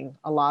learning,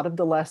 a lot of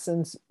the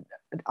lessons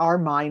are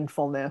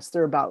mindfulness.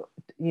 They're about,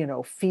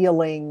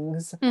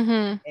 feelings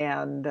Mm-hmm.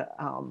 and,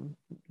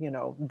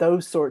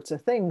 those sorts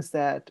of things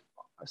that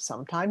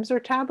sometimes are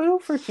taboo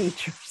for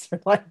teachers.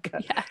 Like,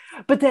 Yeah.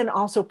 but then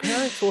also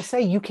parents will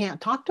say, you can't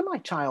talk to my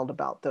child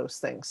about those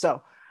things.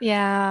 So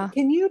Yeah.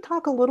 can you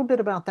talk a little bit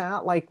about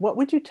that? Like, what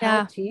would you tell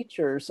Yeah.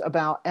 teachers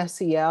about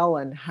SEL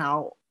and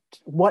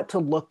what to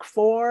look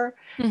for,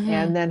 Mm-hmm.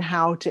 and then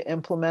how to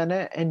implement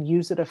it and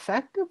use it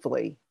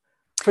effectively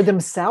for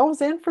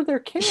themselves and for their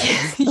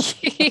kids?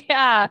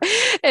 Yeah,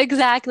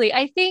 exactly.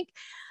 I think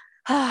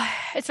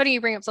it's funny you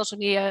bring up social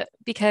media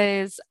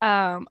because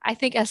I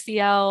think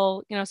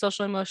SEL,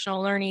 social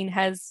emotional learning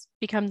has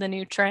become the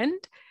new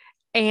trend.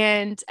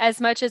 And as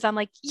much as I'm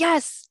like,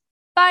 yes,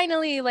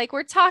 finally, like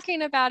we're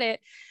talking about it,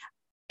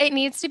 it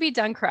needs to be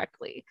done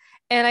correctly.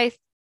 And I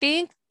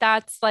think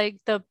that's like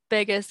the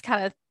biggest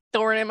kind of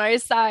thorn in my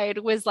side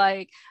was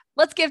like,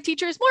 let's give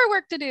teachers more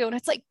work to do. And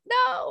it's like,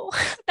 no,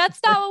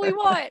 that's not what we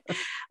want.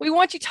 We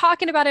want you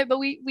talking about it, but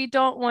we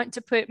don't want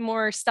to put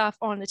more stuff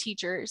on the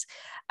teachers.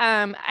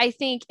 I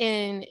think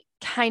in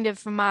kind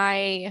of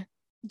my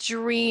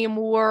dream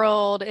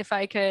world, if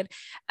I could,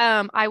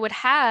 I would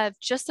have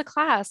just a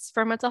class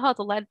for mental health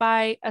led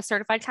by a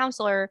certified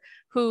counselor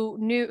who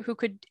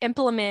could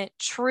implement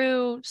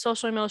true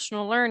social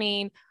emotional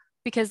learning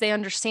because they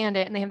understand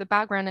it and they have the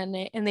background in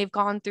it and they've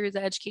gone through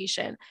the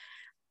education.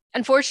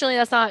 Unfortunately,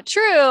 that's not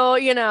true,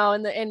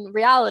 in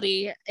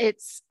reality,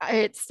 it's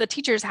the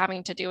teachers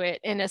having to do it.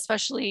 And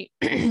especially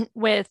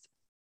with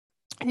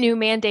new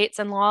mandates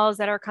and laws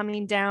that are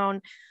coming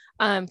down,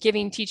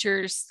 giving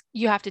teachers,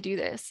 you have to do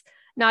this,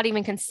 not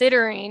even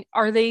considering,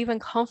 are they even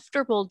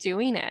comfortable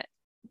doing it?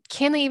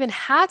 Can they even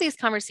have these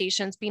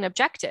conversations being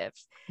objective?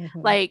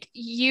 Mhm. Like,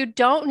 you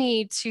don't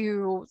need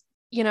to,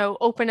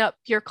 open up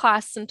your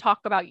class and talk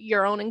about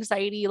your own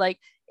anxiety, like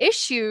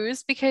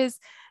issues, because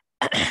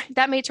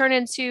that may turn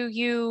into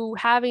you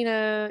having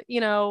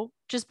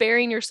just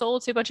bearing your soul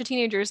to a bunch of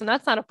teenagers, and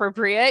that's not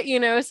appropriate.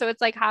 So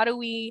it's like, how do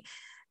we,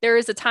 there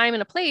is a time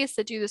and a place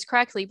to do this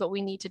correctly, but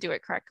we need to do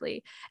it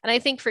correctly. And I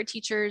think for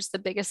teachers, the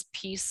biggest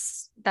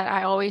piece that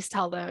I always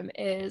tell them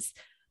is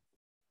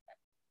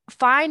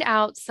find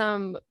out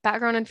some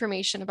background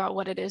information about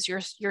what it is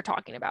you're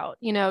talking about.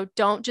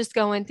 Don't just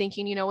go in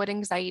thinking you know what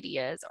anxiety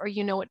is, or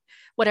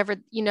whatever,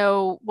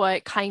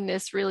 what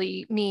kindness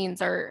really means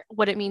or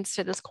what it means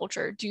to this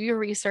culture. Do your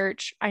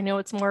research. I know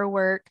it's more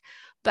work,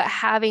 but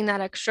having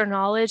that extra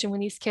knowledge, and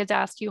when these kids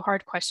ask you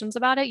hard questions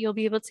about it, you'll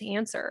be able to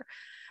answer.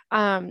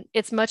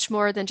 It's much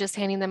more than just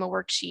handing them a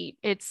worksheet.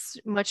 It's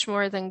much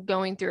more than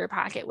going through a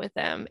packet with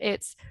them.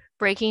 It's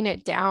breaking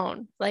it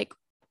down. Like,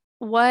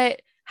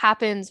 what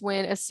happens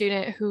when a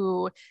student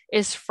who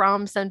is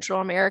from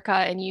Central America,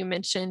 and you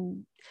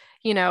mentioned,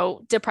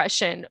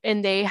 depression,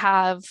 and they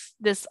have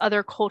this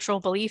other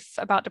cultural belief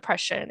about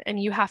depression, and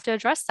you have to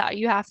address that.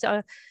 You have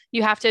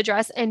to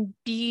address and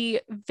be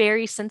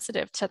very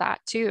sensitive to that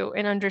too,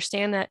 and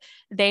understand that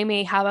they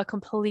may have a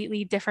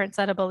completely different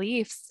set of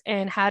beliefs.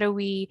 And how do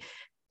we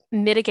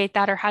mitigate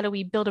that, or how do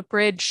we build a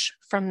bridge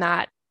from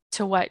that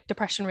to what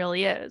depression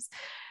really is,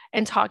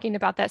 and talking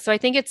about that. So I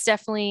think it's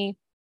definitely,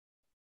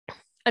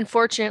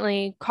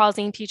 unfortunately,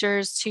 causing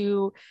teachers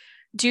to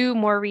do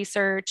more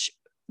research,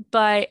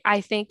 but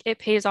I think it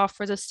pays off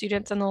for the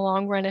students in the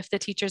long run if the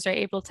teachers are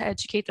able to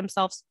educate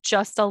themselves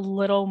just a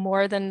little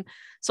more than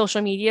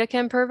social media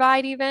can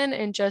provide, even,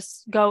 and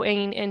just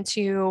going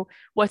into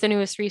what the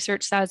newest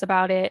research says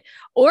about it,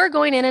 or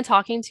going in and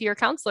talking to your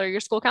counselor, your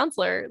school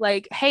counselor,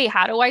 like, hey,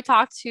 how do I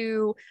talk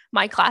to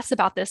my class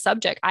about this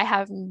subject? I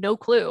have no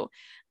clue.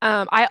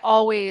 I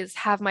always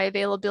have my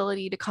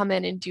availability to come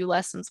in and do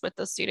lessons with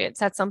the students.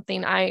 That's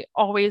something I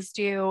always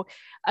do.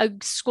 A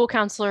school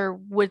counselor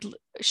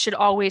should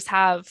always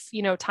have,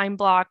 time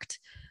blocked,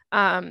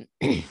 um,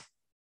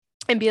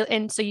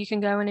 and so you can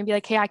go in and be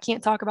like, hey, I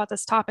can't talk about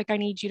this topic. I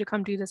need you to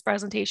come do this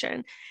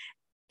presentation.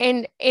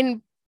 And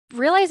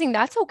realizing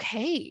that's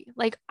okay.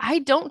 Like, I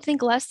don't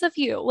think less of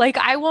you. Like,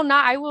 I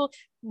will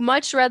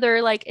much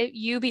rather, like,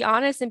 you be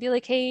honest and be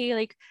like, hey,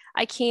 like,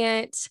 I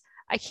can't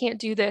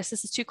do this.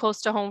 This is too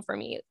close to home for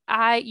me.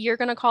 You're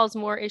going to cause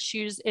more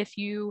issues if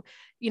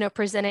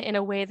present it in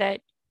a way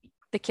that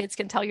the kids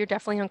can tell you're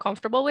definitely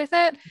uncomfortable with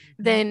it, Mhm.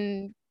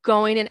 than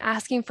going and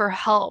asking for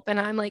help. And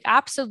I'm like,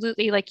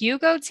 absolutely. Like, you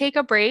go take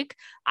a break.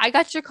 I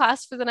got your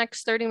class for the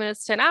next 30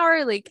 minutes to an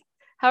hour, like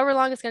however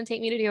long it's going to take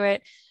me to do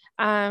it.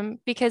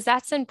 Because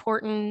that's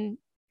important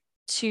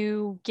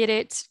to get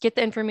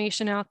the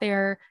information out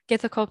there,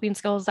 get the coping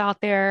skills out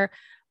there,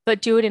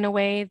 but do it in a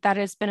way that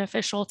is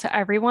beneficial to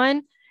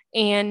everyone.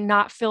 and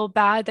not feel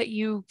bad that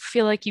you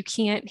feel like you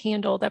can't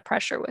handle the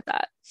pressure with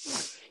that.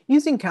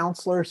 Using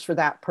counselors for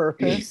that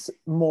purpose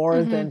more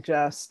Mm-hmm. than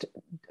just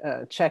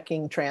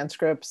checking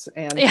transcripts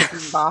and Yeah.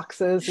 ticking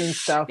boxes and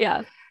stuff.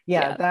 Yeah.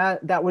 Yeah, Yeah.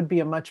 that would be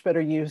a much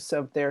better use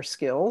of their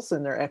skills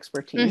and their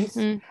expertise.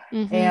 Mm-hmm.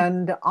 Mm-hmm.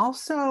 And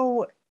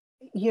also,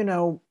 you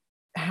know,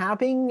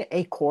 having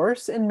a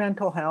course in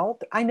mental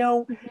health. I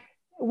know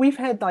we've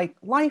had like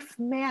life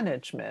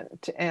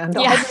management and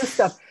all Yeah. this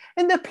stuff.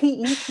 And the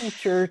PE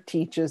teacher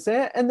teaches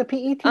it. And the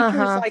PE teacher is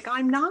Uh-huh. like,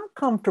 I'm not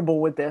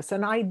comfortable with this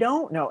and I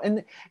don't know.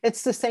 And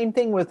it's the same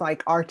thing with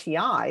like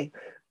RTI,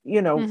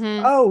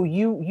 Mm-hmm. oh,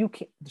 you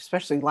can't,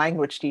 especially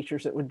language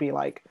teachers, it would be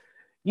like,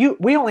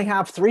 we only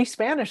have 3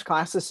 Spanish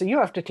classes, so you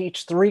have to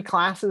teach 3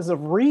 classes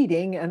of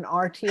reading and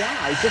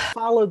RTI. Just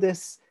follow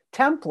this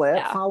template,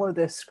 Yeah. follow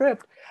this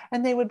script.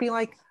 And they would be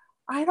like,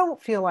 I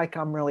don't feel like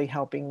I'm really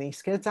helping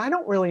these kids. I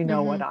don't really know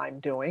Mm-hmm. what I'm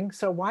doing.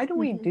 So why do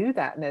we Mm-hmm. do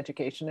that in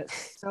education?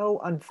 It's so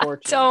I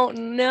unfortunate.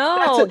 don't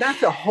know.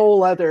 That's a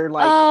whole other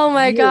like Oh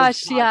my years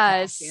gosh,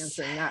 podcast yes.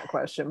 answering that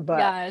question.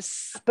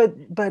 Yes. But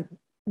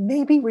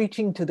maybe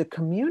reaching to the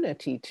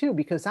community too,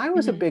 because I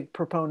was a Mm-hmm. big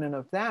proponent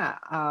of that.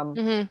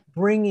 Mm-hmm.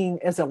 Bringing,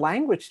 as a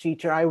language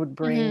teacher, I would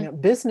Mm-hmm.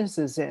 bring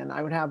businesses in.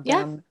 I would have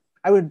Yeah. them.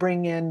 I would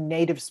bring in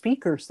native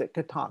speakers that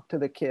could talk to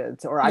the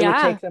kids, or I would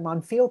Yeah. take them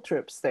on field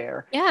trips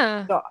there.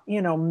 Yeah.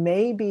 So,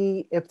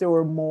 maybe if there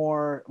were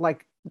more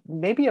like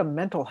maybe a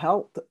mental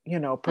health,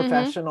 Mm-hmm.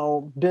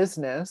 professional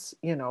business,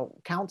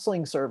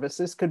 counseling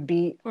services could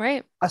be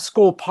Right. a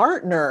school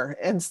partner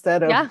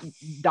instead of Yeah.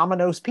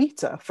 Domino's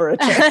Pizza for a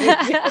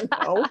change,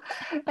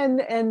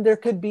 and there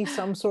could be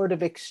some sort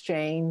of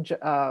exchange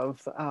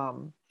of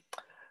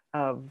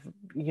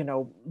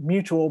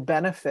mutual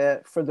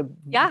benefit for the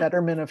Yeah.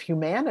 betterment of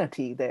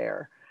humanity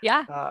there.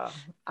 Yeah.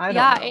 I don't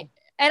Yeah. know.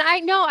 And I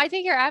know, I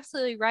think you're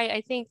absolutely right.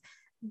 I think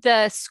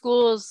the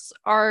schools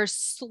are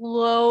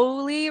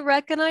slowly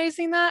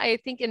recognizing that. I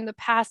think in the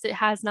past it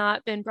has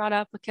not been brought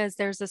up because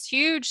there's this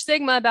huge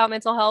stigma about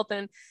mental health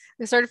and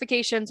the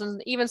certifications,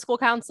 and even school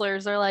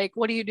counselors are like,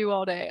 what do you do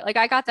all day? Like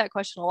I got that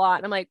question a lot.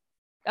 And I'm like,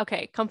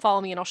 okay, come follow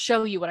me and I'll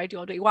show you what I do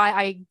all day. Why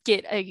I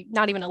get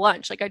not even a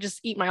lunch. Like I just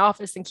eat my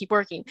office and keep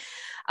working.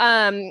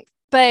 Um,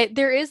 but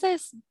there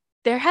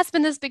has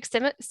been this big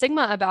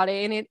stigma about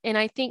it. And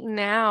I think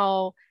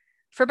now,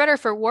 for better or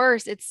for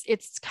worse,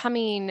 it's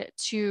coming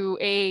to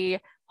a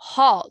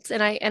halt.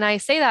 And I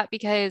say that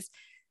because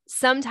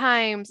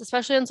sometimes,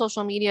 especially on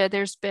social media,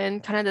 there's been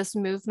kind of this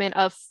movement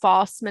of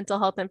false mental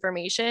health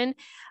information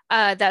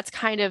that's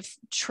kind of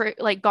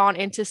like gone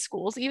into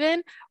schools,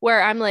 even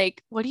where I'm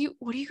like, what do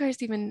you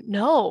guys even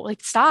know?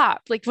 Like,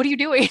 stop! Like, what are you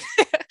doing?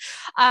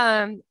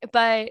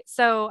 But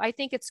so I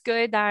think it's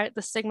good that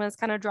the stigma is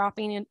kind of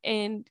dropping,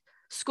 and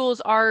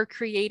schools are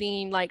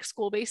creating like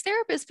school-based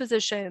therapist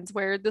positions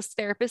where this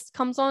therapist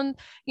comes on,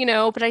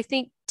 but I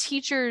think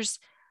teachers,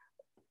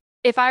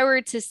 if I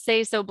were to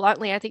say so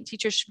bluntly, I think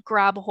teachers should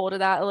grab a hold of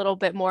that a little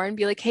bit more and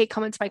be like, hey,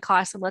 come into my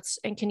class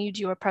and can you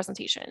do a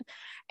presentation?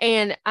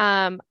 And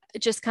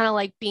just kind of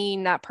like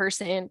being that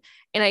person.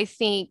 And I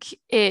think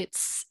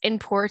it's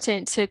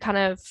important to kind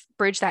of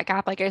bridge that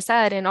gap, like I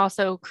said, and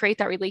also create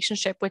that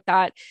relationship with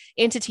that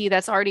entity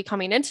that's already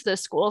coming into the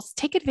schools.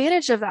 Take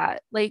advantage of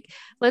that. Like,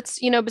 let's,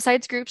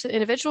 besides groups and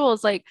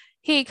individuals, like,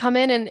 hey, come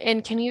in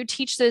and can you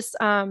teach this?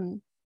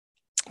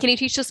 Can you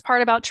teach this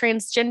part about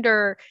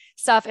transgender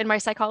stuff in my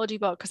psychology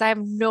book? Because I have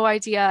no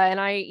idea. And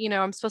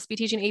I'm supposed to be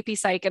teaching AP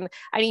Psych and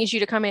I need you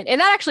to come in. And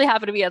that actually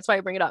happened to me. That's why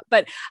I bring it up.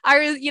 But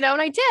and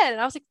I did.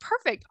 And I was like,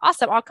 perfect.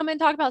 Awesome. I'll come in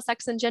and talk about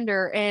sex and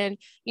gender and,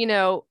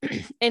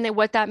 and then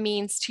what that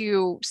means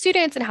to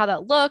students and how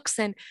that looks,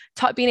 and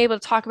being able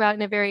to talk about it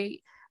in a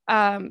very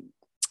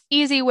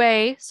easy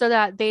way so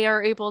that they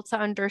are able to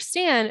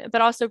understand,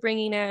 but also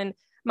bringing in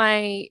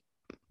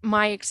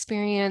my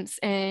experience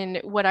and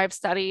what I've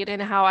studied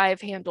and how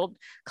I've handled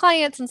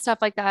clients and stuff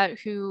like that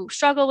who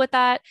struggle with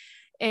that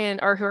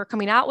or who are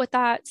coming out with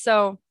that.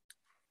 So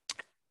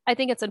I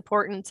think it's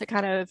important to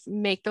kind of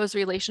make those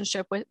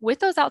relationship with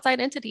those outside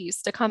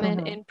entities to come in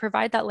Mhm. and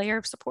provide that layer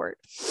of support.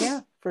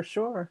 Yeah, for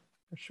sure.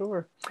 For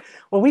sure.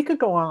 Well, we could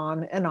go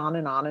on and on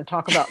and on and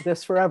talk about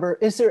this forever.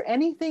 Is there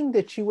anything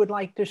that you would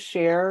like to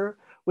share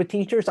with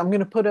teachers? I'm going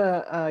to put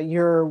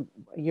your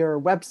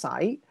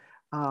website,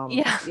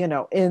 Yeah.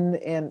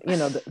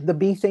 the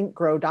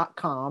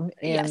bethinkgrow.com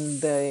in Yes.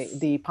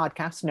 the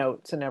podcast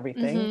notes and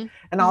everything. Mm-hmm.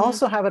 And I'll Mm-hmm.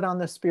 also have it on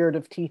the Spirit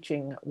of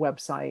Teaching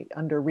website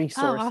under Oh,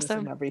 resources and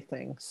awesome.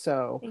 everything.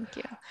 So, Thank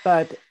you.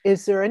 but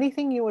is there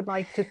anything you would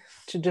like to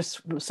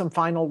just some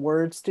final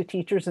words to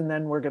teachers, and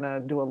then we're going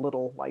to do a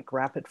little like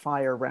rapid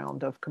fire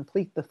round of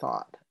complete the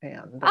thought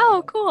and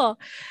Oh, cool.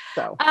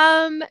 so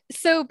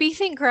So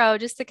Bethink Grow,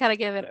 just to kind of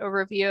give an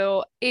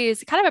overview,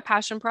 is kind of a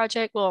passion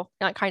project. Well,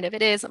 not kind of,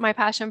 it is my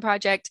passion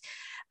project.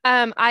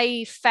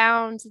 I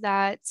found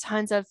that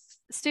tons of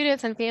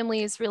students and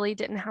families really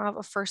didn't have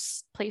a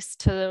first place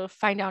to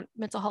find out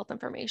mental health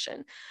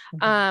information.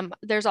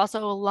 There's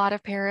also a lot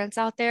of parents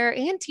out there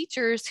and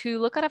teachers who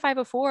look at a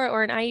 504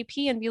 or an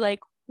IEP and be like,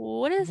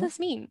 what does Mhm. this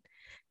mean?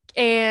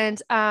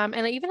 And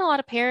even a lot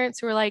of parents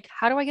who are like,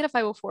 how do I get a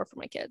 504 for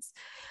my kids?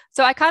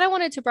 So I kind of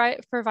wanted to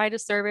provide a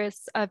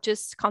service of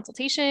just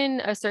consultation,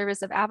 a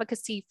service of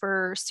advocacy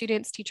for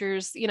students,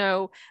 teachers,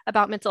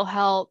 about mental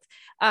health.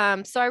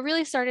 So I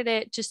really started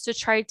it just to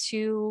try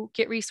to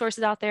get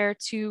resources out there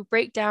to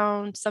break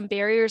down some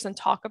barriers and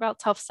talk about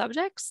tough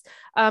subjects.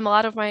 A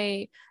lot of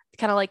my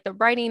kind of like the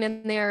writing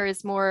in there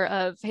is more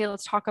of, hey,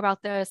 let's talk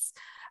about this.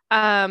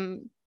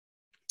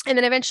 And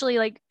then eventually,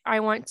 like, I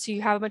want to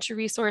have a bunch of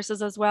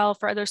resources as well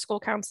for other school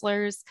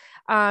counselors,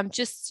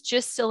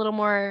 just a little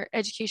more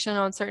education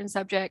on certain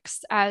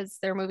subjects as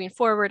they're moving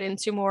forward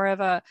into more of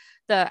the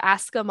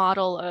ASCA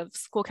model of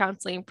school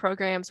counseling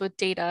programs with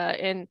data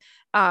and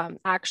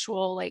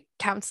actual like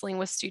counseling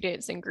with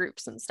students and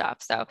groups and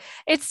stuff. So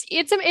it's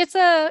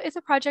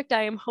a project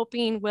I am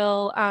hoping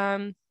will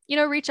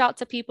reach out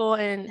to people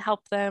and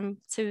help them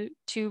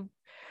to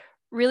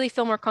really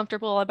feel more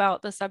comfortable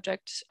about the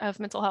subject of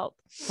mental health.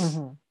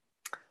 Mm-hmm.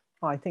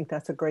 Well, I think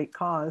that's a great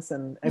cause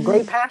and a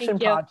great passion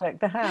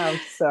project to have.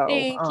 So,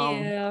 thank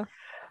you.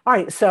 All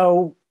right.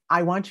 So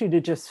I want you to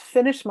just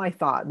finish my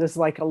thought. This is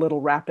like a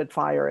little rapid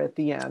fire at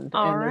the end.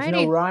 All and righty.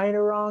 There's no right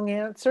or wrong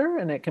answer.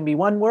 And it can be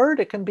one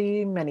word, it can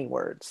be many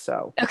words.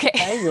 So,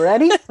 okay, you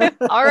ready?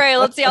 All right.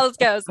 Let's see how this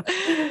goes.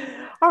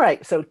 All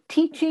right. So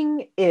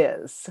teaching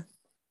is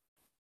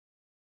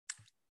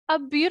a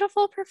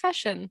beautiful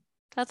profession.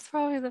 That's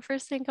probably the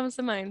first thing that comes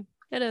to mind.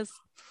 It is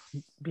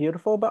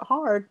beautiful, but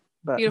hard.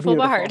 But beautiful.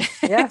 But hard.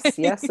 Yes,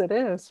 it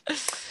is.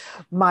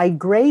 My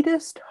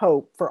greatest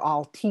hope for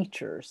all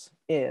teachers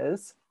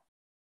is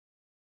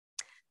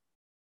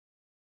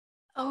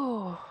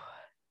that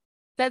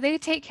they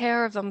take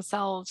care of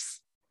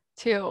themselves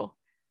too,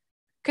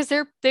 because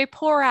they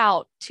pour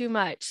out too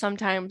much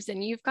sometimes,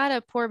 and you've got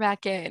to pour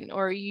back in,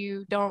 or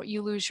you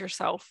lose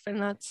yourself, and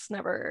that's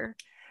never.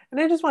 And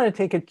I just want to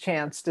take a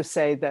chance to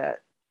say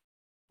that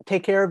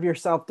take care of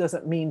yourself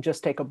doesn't mean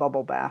just take a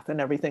bubble bath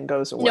and everything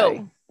goes away.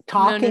 No.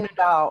 Talking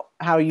about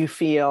how you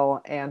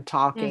feel and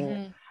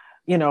talking,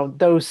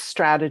 those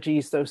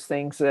strategies, those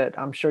things that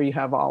I'm sure you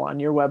have all on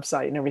your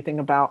website and everything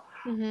about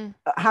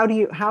how do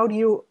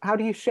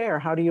you share?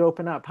 How do you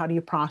open up? How do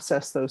you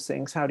process those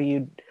things? How do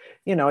you,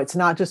 it's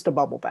not just a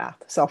bubble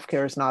bath.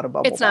 Self-care is not a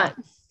bubble bath. It's not.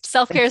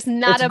 Self-care is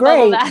not a great,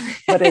 bubble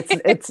bath. But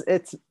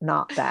it's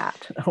not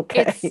that.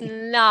 Okay. It's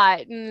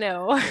not,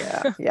 no.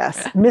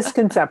 Yes.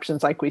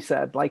 Misconceptions, like we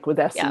said, like with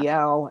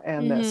SEL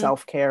and that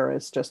self-care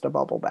is just a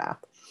bubble bath.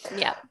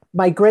 Yeah.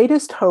 My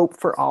greatest hope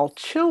for all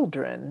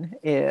children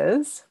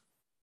is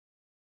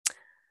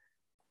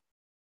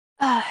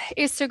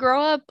to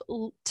grow up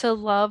to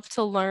love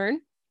to learn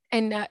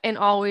and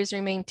always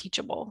remain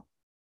teachable.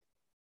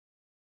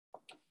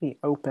 Be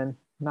open.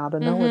 Not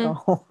a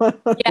know-it-all. Yeah,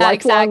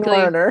 lifelong exactly.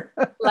 learner.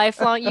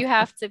 Lifelong, you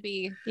have to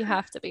be.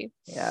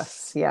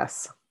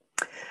 Yes.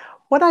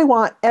 What I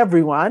want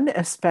everyone,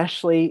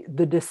 especially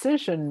the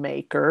decision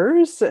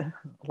makers,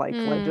 like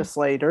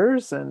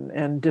legislators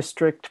and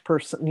district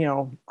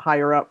person,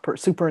 higher up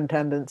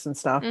superintendents and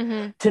stuff,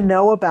 to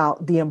know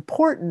about the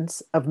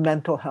importance of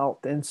mental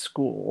health in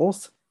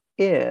schools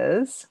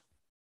is.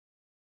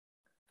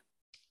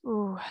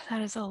 Ooh,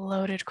 that is a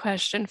loaded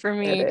question for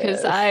me,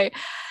 because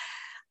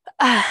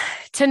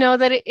to know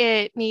that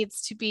it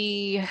needs to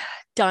be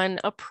done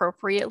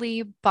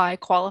appropriately by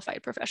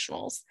qualified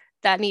professionals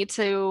that need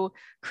to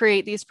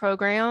create these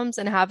programs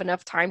and have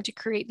enough time to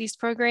create these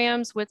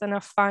programs with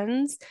enough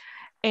funds,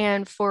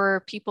 and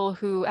for people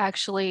who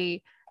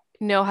actually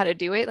know how to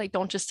do it. Like,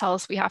 don't just tell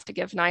us we have to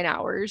give 9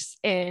 hours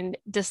and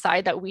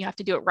decide that we have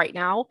to do it right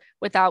now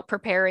without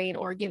preparing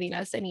or giving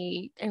us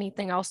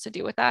anything else to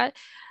do with that.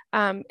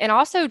 And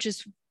also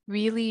just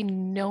really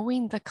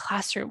knowing the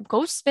classroom.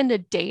 Go spend a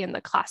day in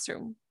the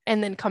classroom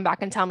and then come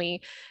back and tell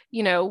me,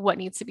 what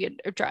needs to be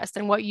addressed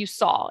and what you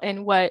saw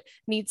and what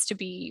needs to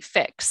be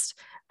fixed,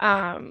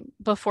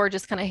 before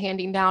just kind of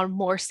handing down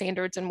more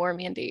standards and more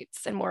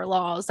mandates and more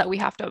laws that we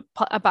have to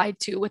abide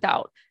to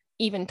without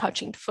even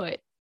touching foot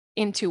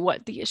into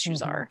what the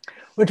issues are.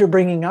 Which are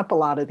bringing up a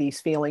lot of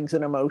these feelings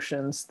and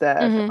emotions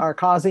that are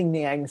causing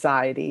the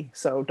anxiety.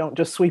 So don't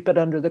just sweep it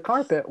under the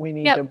carpet. We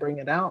need to bring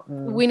it out.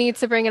 We need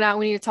to bring it out.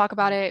 We need to talk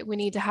about it. We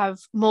need to have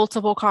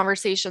multiple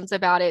conversations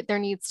about it. There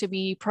needs to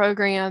be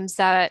programs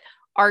that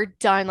are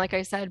done, like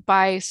I said,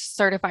 by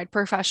certified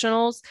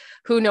professionals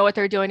who know what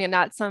they're doing, and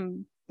not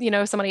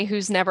somebody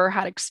who's never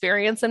had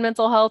experience in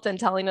mental health and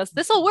telling us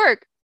this will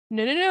work.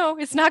 No,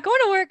 it's not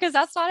going to work, because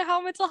that's not how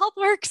mental health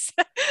works.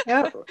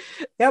 Yep. So.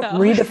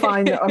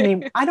 Redefine. I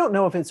mean, I don't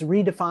know if it's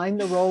redefine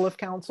the role of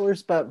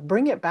counselors, but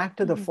bring it back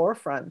to the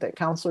forefront that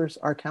counselors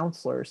are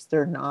counselors.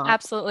 They're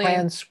not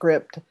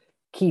transcript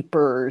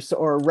keepers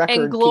or record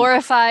and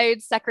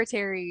glorified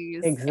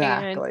secretaries.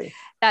 Exactly. And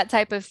that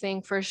type of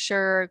thing, for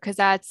sure,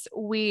 because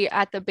we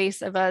at the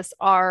base of us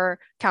are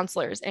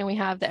counselors, and we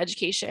have the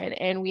education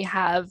and we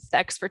have the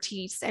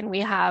expertise and we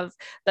have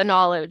the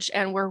knowledge,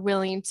 and we're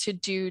willing to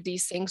do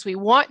these things. We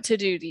want to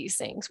do these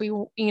things. We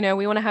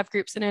want to have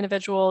groups and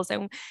individuals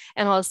and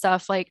all this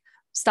stuff. Like,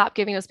 stop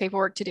giving us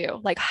paperwork to do,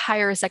 like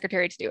hire a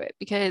secretary to do it,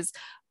 because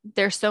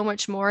there's so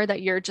much more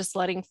that you're just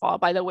letting fall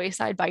by the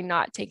wayside by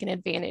not taking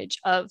advantage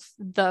of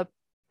the,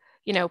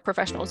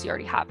 professionals you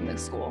already have in the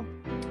school.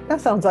 That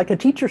sounds like a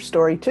teacher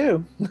story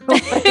too.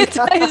 It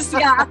does,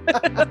 yeah.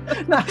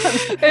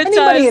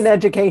 Anybody in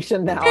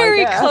education now,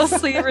 very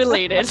closely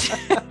related.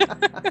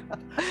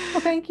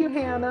 Well, thank you,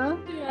 Hannah.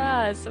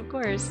 Yes, of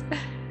course.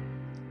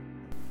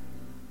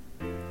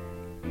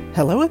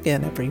 Hello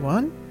again,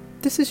 everyone.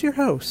 This is your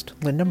host,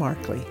 Linda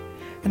Markley,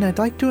 and I'd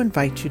like to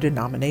invite you to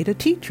nominate a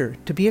teacher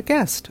to be a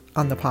guest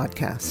on the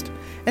podcast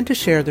and to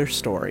share their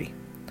story.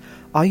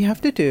 All you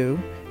have to do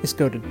is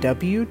go to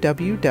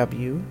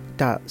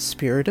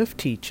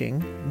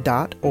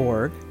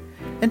www.spiritofteaching.org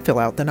and fill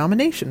out the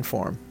nomination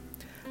form.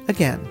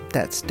 Again,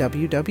 that's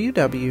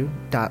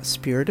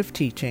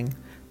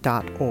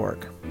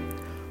www.spiritofteaching.org.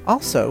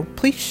 Also,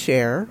 please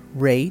share,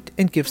 rate,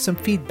 and give some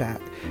feedback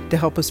to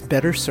help us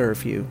better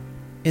serve you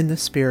in the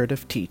spirit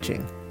of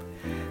teaching.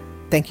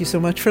 Thank you so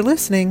much for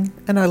listening,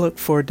 and I look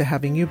forward to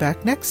having you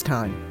back next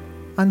time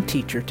on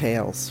Teacher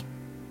Tales.